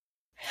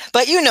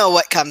 But you know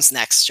what comes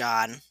next,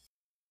 John.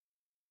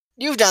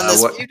 You've done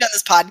this. You've done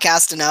this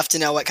podcast enough to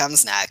know what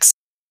comes next.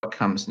 What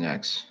comes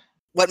next?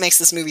 What makes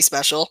this movie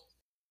special?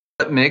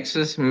 What makes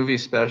this movie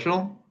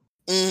special?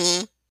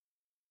 Mm-hmm.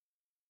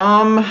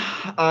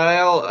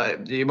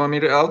 Do you want me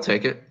to? I'll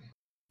take it.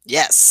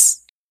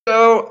 Yes.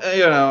 So,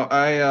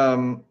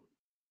 I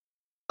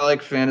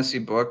like fantasy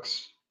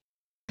books.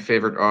 My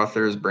favorite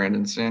author is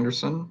Brandon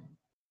Sanderson,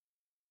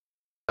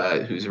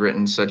 who's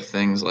written such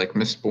things like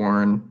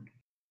Mistborn,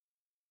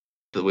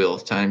 the Wheel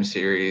of Time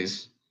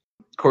series.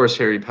 Of course,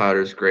 Harry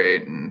Potter's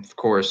great, and of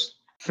course,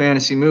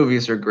 fantasy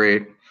movies are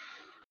great.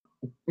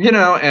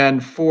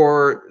 And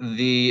for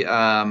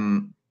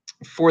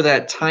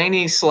that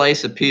tiny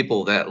slice of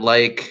people that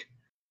like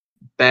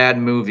bad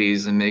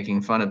movies and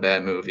making fun of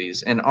bad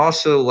movies, and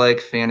also like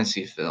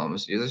fantasy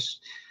films,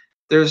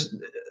 there's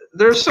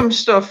some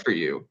stuff for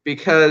you,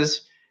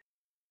 because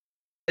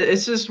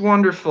it's just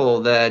wonderful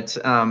that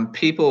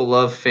people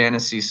love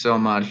fantasy so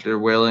much they're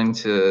willing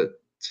to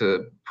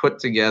put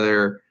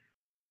together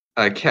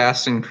a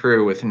cast and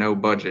crew with no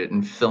budget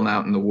and film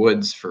out in the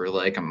woods for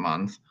like a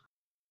month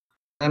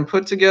and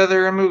put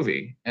together a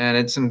movie. And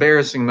it's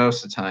embarrassing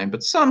most of the time,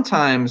 but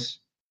sometimes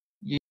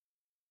you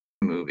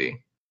a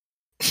movie.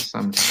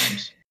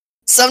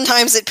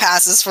 Sometimes it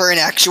passes for an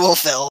actual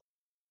film.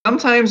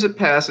 Sometimes it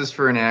passes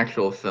for an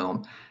actual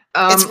film.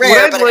 It's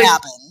rare, but it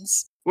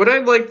happens. What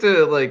I'd like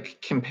to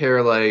compare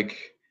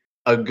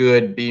a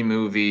good B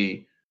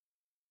movie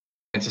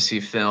fantasy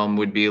film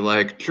would be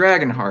like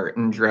Dragonheart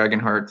and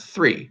Dragonheart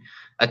 3.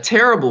 A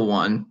terrible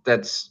one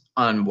that's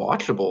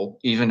unwatchable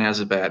even as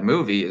a bad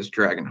movie is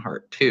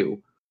Dragonheart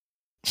 2.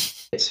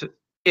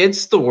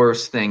 It's the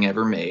worst thing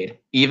ever made,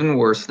 even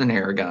worse than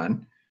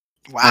Aragon.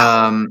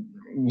 Wow.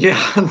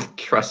 Yeah,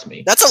 trust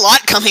me. That's a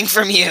lot coming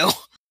from you.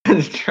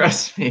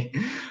 Trust me.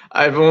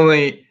 I've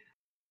only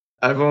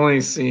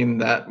seen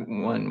that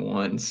one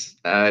once.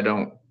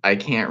 I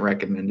can't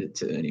recommend it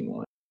to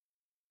anyone.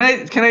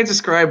 Can I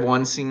describe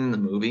one scene in the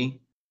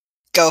movie?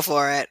 Go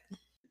for it.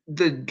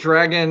 The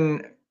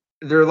dragon,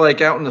 they're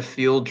like out in the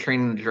field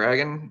training the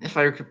dragon, if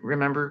I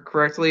remember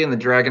correctly, and the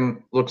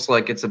dragon looks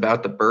like it's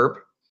about to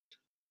burp.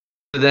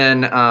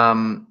 Then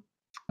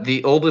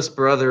the oldest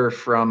brother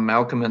from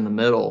Malcolm in the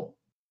Middle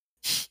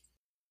is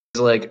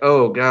like,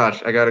 oh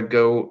gosh, I gotta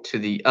go to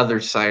the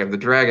other side of the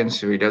dragon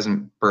so he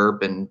doesn't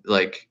burp and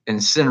like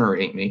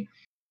incinerate me.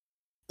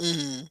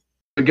 Mm-hmm.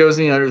 It goes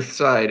on the other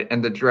side,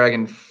 and the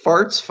dragon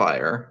farts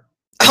fire.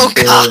 Oh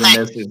god!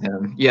 Misses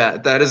him. Yeah,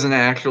 that is an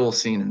actual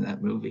scene in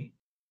that movie.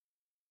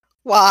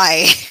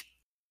 Why?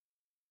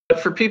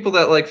 But for people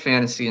that like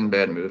fantasy and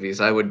bad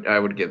movies, I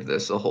would give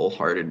this a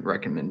wholehearted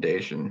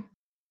recommendation.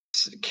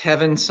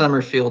 Kevin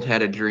Summerfield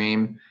had a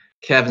dream.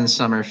 Kevin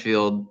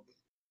Summerfield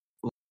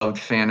loved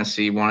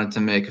fantasy, wanted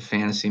to make a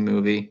fantasy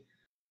movie.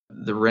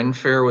 The Ren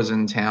Fair was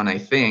in town, I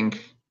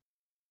think.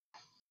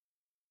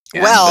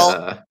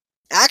 And,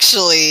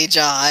 actually,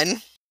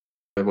 John.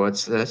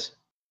 What's this?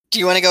 Do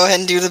you want to go ahead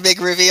and do the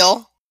big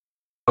reveal?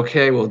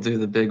 Okay, we'll do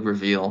the big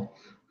reveal.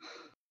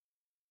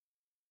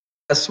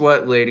 Guess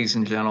what, ladies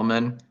and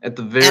gentlemen? At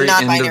the very end,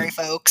 non-binary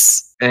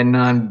folks, and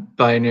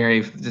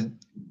non-binary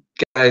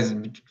guys,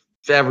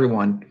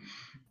 everyone.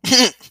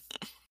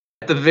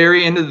 At the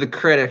very end of the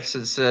credits,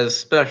 it says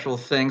special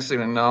thanks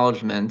and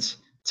acknowledgments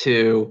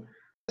to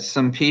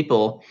some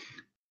people.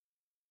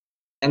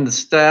 and the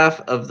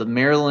staff of the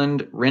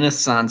Maryland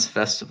Renaissance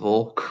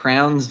Festival,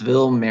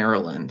 Crownsville,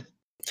 Maryland.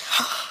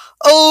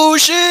 Oh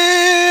shit!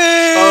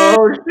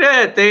 Oh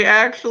shit! They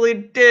actually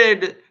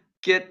did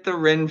get the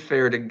Ren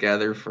Fair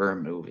together for a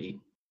movie.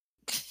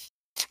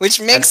 Which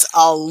makes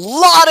a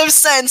lot of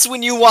sense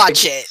when you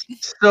watch it.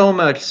 So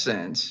much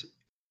sense.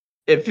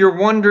 If you're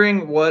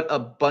wondering what a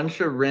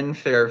bunch of Ren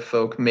Fair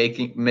folk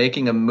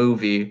making a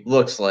movie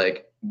looks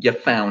like, you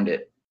found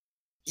it.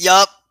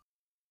 Yup.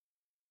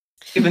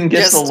 Even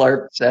gets a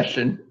LARP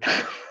session.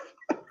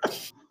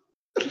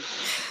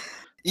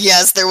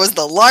 Yes, there was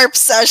the LARP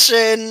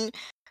session.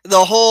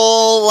 The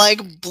whole,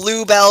 like,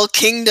 Bluebell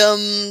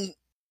Kingdom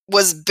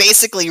was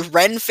basically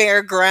Ren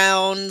Fair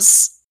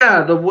grounds.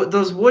 Yeah,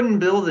 those wooden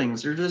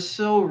buildings are just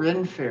so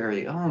Ren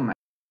Fairy. Oh my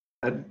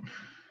god.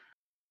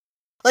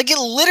 Like, it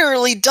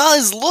literally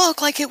does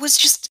look like it was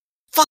just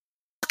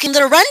fucking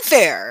the Ren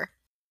Fair.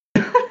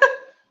 They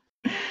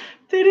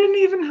didn't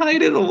even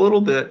hide it a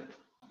little bit.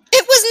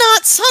 It was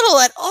not subtle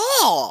at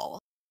all.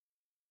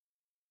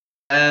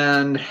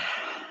 And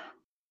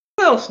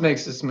what else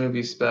makes this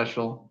movie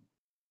special?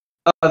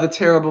 The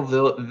terrible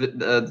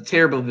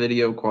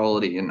video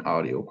quality and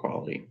audio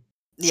quality.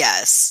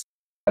 Yes.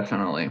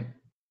 Definitely.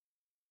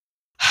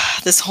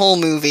 This whole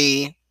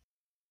movie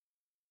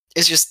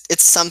is just,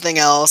 it's something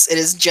else. It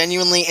is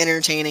genuinely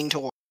entertaining to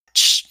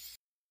watch.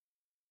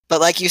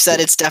 But like you said,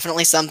 it's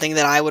definitely something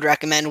that I would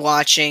recommend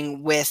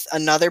watching with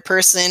another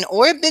person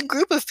or a big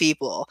group of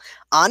people.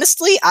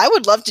 Honestly, I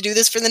would love to do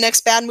this for the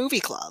next Bad Movie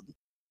Club.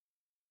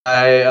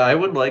 I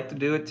would like to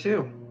do it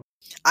too.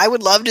 I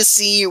would love to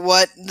see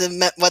what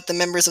the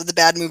members of the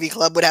Bad Movie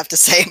Club would have to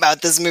say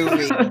about this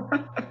movie.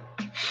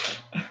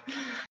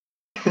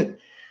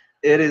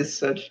 It is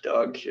such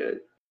dog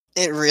shit.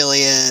 It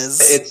really is.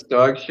 It's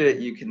dog shit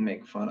you can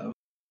make fun of.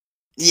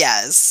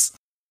 Yes.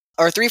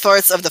 Or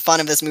 3/4 of the fun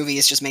of this movie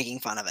is just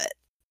making fun of it.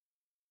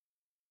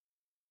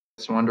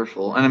 It's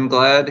wonderful. And I'm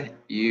glad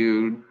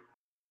you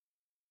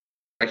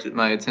directed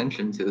my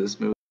attention to this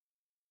movie.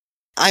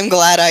 I'm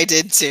glad I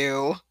did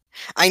too.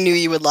 I knew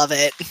you would love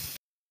it.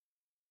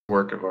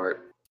 Work of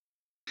art.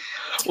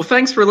 Well,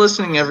 thanks for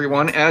listening,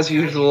 everyone. As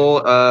usual,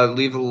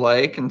 leave a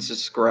like and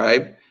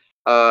subscribe.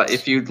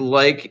 If you'd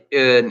like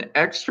an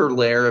extra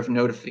layer of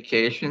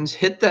notifications,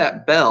 hit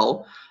that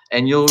bell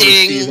and you'll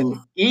receive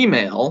an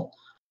email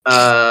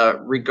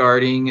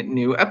regarding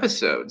new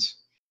episodes.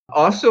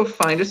 Also,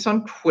 find us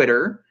on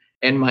Twitter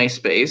and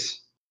MySpace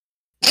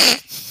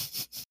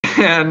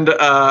and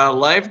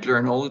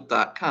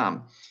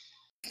livejournal.com.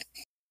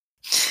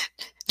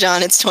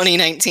 John, it's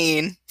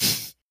 2019.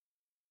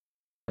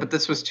 But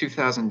this was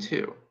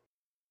 2002.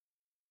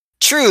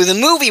 True, the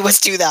movie was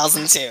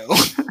 2002.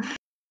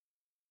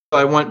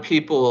 I want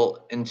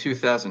people in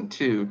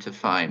 2002 to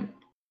find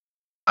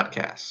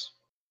podcasts.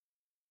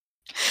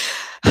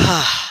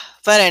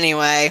 But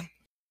anyway,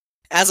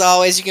 as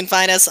always, you can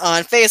find us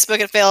on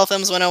Facebook at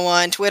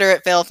FailFilms101, Twitter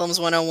at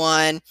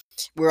FailFilms101.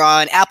 We're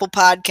on Apple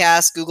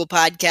Podcasts, Google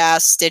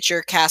Podcasts,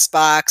 Stitcher,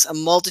 CastBox, a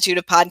multitude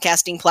of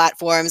podcasting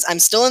platforms. I'm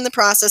still in the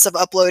process of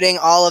uploading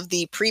all of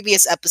the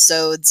previous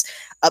episodes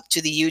up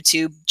to the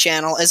YouTube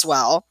channel as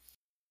well.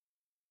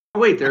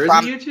 Wait, there is a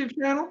YouTube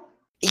channel?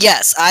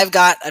 Yes, I've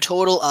got a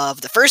total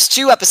of the first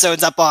 2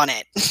 episodes up on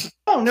it.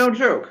 Oh, no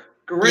joke.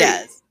 Great.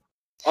 Yes.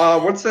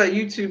 What's that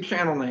YouTube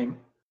channel name?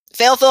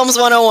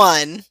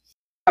 FailFilms101.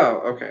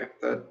 Oh, okay.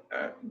 That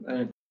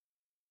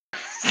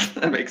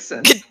makes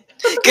sense.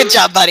 Good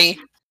job, buddy.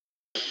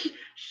 But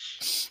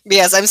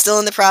yes, I'm still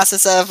in the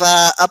process of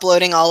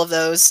uploading all of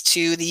those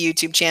to the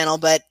YouTube channel,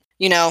 but,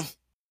 you know,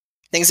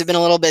 things have been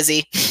a little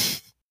busy.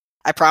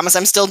 I promise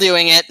I'm still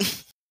doing it.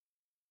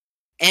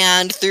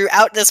 And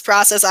throughout this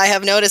process, I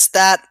have noticed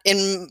that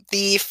in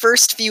the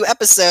first few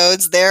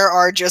episodes, there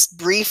are just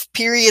brief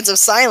periods of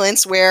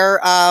silence where,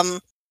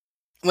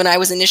 when I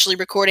was initially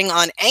recording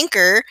on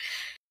Anchor,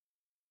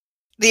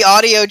 the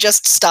audio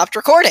just stopped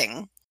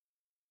recording.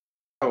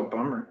 Oh,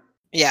 bummer.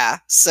 Yeah,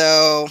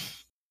 so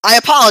I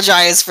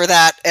apologize for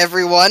that,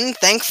 everyone.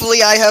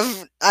 Thankfully, I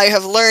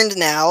have learned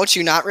now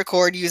to not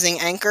record using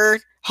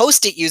Anchor,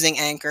 host it using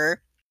Anchor.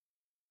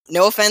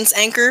 No offense,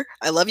 Anchor.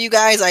 I love you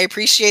guys. I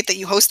appreciate that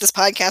you host this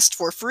podcast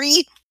for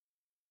free.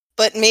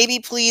 But maybe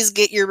please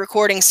get your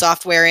recording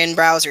software in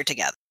browser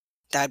together.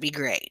 That'd be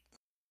great.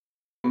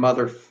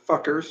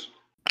 Motherfuckers.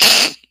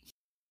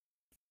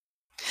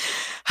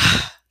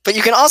 But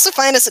you can also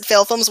find us at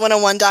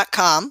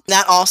failfilms101.com.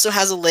 That also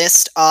has a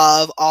list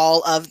of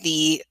all of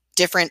the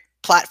different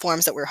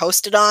platforms that we're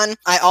hosted on.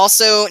 I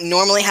also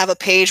normally have a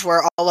page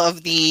where all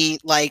of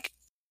the,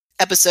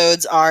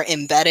 episodes are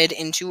embedded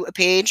into a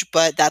page,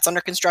 but that's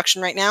under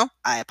construction right now.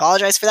 I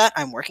apologize for that.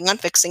 I'm working on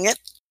fixing it.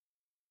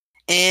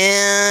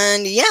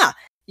 And yeah,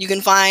 you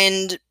can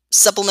find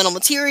supplemental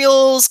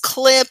materials,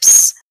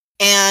 clips,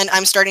 and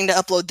I'm starting to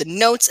upload the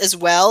notes as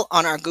well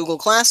on our Google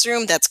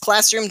Classroom. That's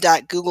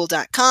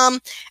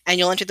classroom.google.com, and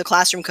you'll enter the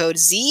classroom code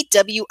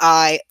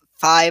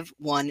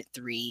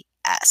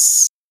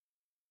ZWI513S.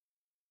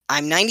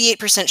 I'm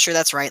 98% sure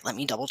that's right. Let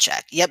me double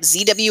check. Yep,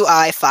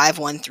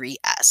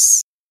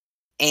 ZWI513S.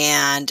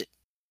 And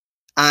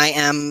I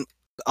am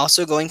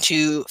also going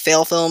to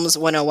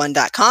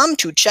failfilms101.com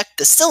to check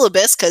the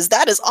syllabus because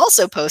that is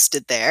also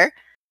posted there.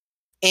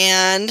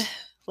 And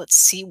let's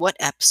see what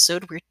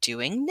episode we're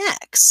doing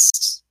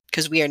next,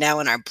 because we are now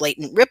in our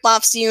blatant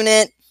ripoffs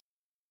unit.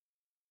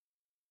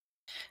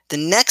 The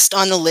next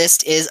on the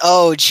list is,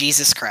 oh,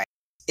 Jesus Christ,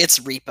 it's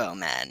Repo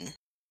Men,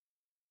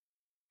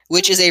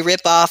 which is a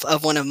ripoff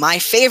of one of my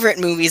favorite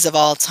movies of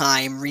all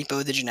time,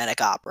 Repo the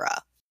Genetic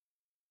Opera.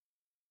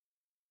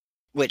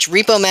 Which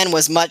Repo Men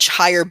was much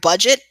higher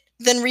budget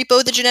than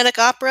Repo the Genetic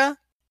Opera,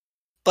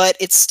 but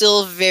it's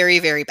still very,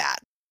 very bad.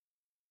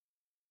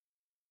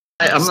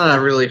 I'm not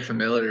really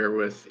familiar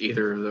with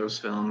either of those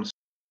films.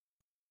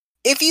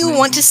 If you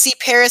want to see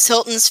Paris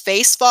Hilton's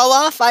face fall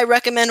off, I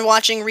recommend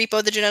watching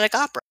Repo the Genetic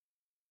Opera.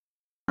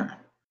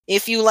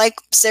 If you like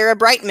Sarah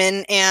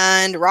Brightman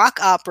and rock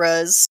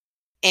operas,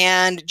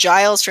 and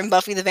Giles from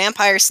Buffy the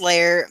Vampire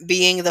Slayer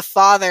being the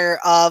father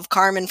of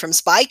Carmen from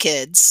Spy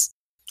Kids,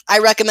 I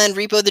recommend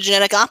Repo the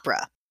Genetic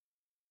Opera.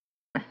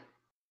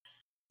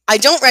 I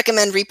don't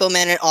recommend Repo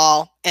Men at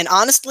all, and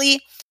honestly,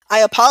 I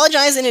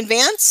apologize in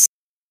advance,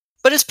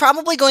 but it's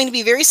probably going to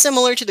be very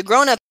similar to the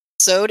grown-up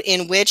episode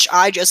in which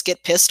I just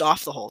get pissed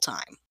off the whole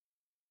time.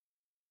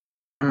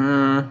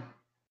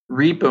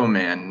 Repo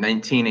Man,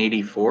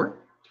 1984?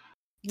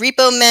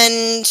 Repo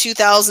Men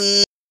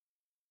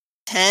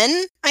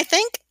 2010, I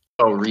think?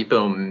 Oh,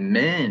 Repo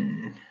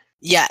Men.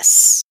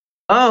 Yes.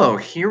 Oh,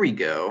 here we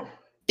go.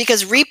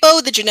 Because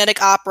Repo the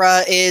Genetic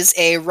Opera is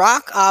a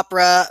rock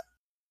opera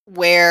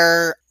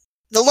where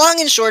the long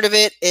and short of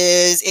it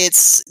is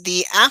it's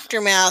the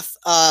aftermath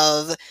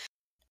of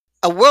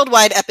a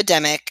worldwide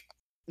epidemic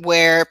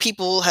where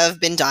people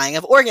have been dying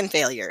of organ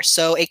failure.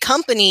 So a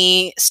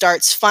company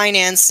starts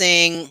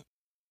financing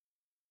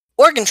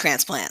organ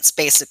transplants,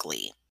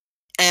 basically.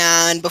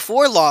 And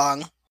before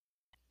long,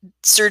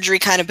 surgery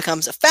kind of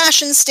becomes a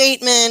fashion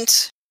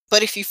statement.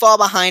 But if you fall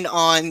behind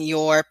on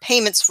your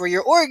payments for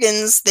your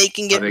organs, they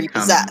can get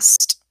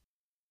repossessed.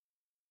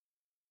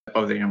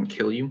 Oh, they don't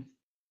kill you?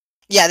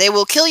 Yeah, they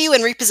will kill you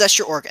and repossess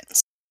your organs.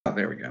 Oh,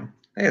 there we go.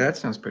 Hey, that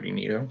sounds pretty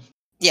neato.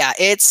 Yeah,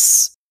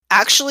 it's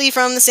actually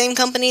from the same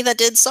company that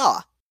did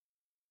Saw.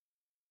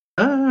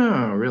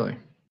 Oh, really?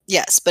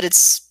 Yes, but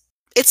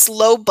it's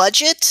low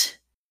budget.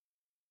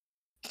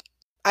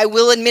 I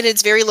will admit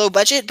it's very low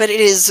budget, but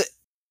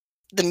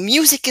the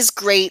music is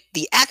great,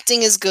 the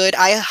acting is good.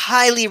 I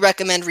highly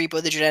recommend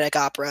Repo the Genetic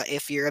Opera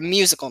if you're a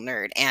musical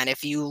nerd, and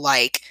if you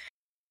like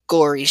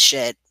gory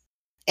shit,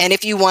 and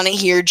if you want to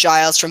hear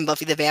Giles from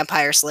Buffy the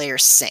Vampire Slayer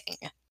sing.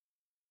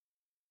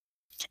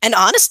 And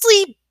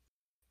honestly,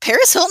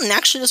 Paris Hilton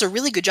actually does a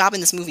really good job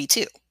in this movie,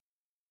 too.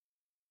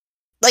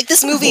 Like,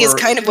 this movie is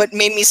kind of what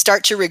made me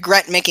start to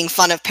regret making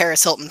fun of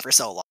Paris Hilton for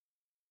so long.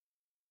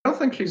 I don't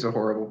think she's a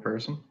horrible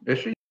person, is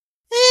she?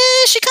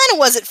 She kind of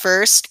was at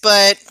first,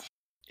 but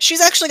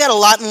she's actually got a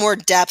lot more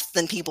depth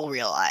than people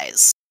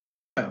realize.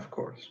 Yeah, of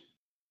course.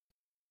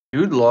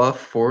 Jude Law,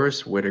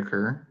 Forrest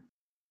Whitaker.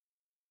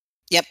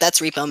 Yep, that's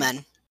Repo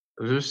Men.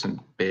 Those are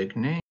some big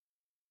names.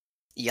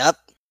 Yep.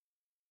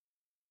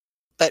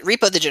 But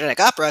Repo the Genetic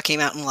Opera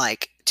came out in,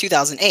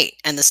 2008,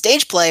 and the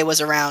stage play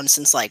was around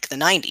since, the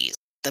 90s.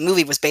 The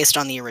movie was based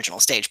on the original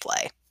stage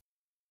play.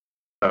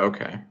 Oh,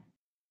 okay.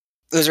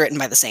 It was written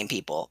by the same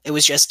people. It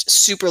was just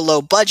super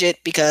low budget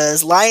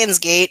because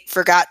Lionsgate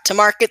forgot to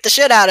market the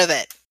shit out of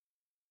it.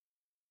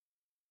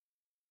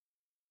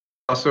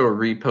 Also a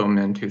Repo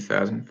Men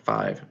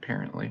 2005,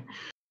 apparently.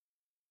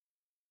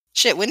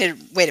 Shit, wait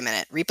a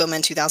minute, Repo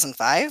Men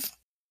 2005?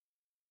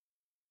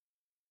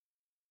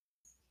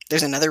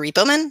 There's another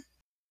Repo Men?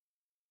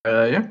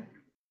 Yeah.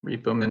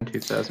 Repo Men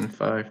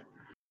 2005.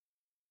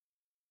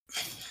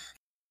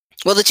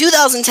 Well, the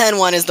 2010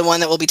 one is the one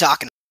that we'll be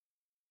talking about.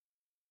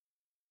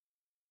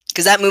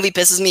 Because that movie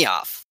pisses me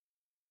off.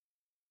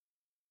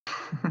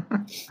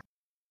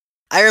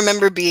 I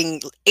remember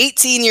being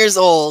 18 years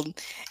old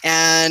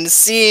and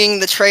seeing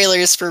the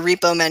trailers for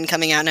Repo Men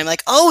coming out, and I'm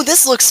like, oh,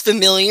 this looks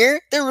familiar.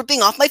 They're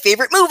ripping off my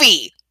favorite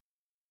movie.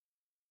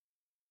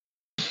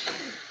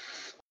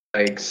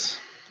 Yikes.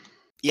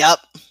 Yep.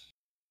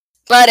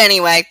 But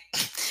anyway,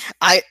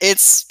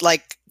 it's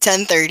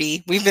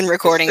 10:30. We've been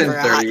recording for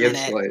a hot minute.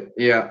 It's late.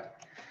 Yeah.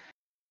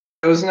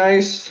 It was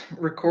nice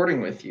recording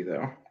with you,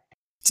 though.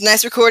 It's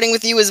nice recording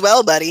with you as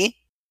well, buddy.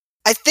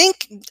 I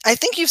think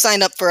you've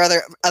signed up for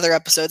other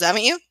episodes,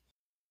 haven't you?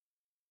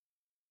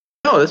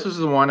 No, this was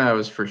the one I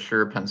was for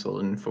sure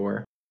penciled in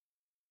for.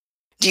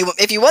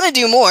 If you want to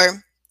do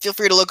more, feel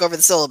free to look over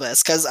the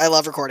syllabus, because I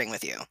love recording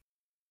with you.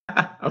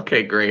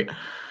 Okay, great.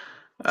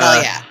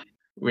 Hell yeah.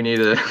 We need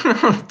to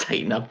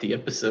tighten up the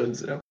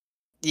episodes, though.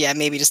 Yeah,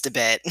 maybe just a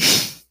bit.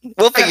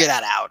 We'll figure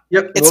that out.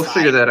 Yep, we'll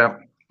figure that out.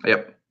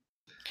 Yep.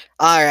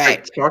 All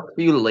right. Talk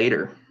to you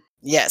later.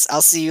 Yes,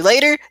 I'll see you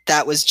later.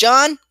 That was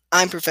John.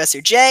 I'm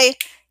Professor J.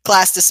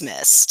 Class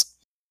dismissed.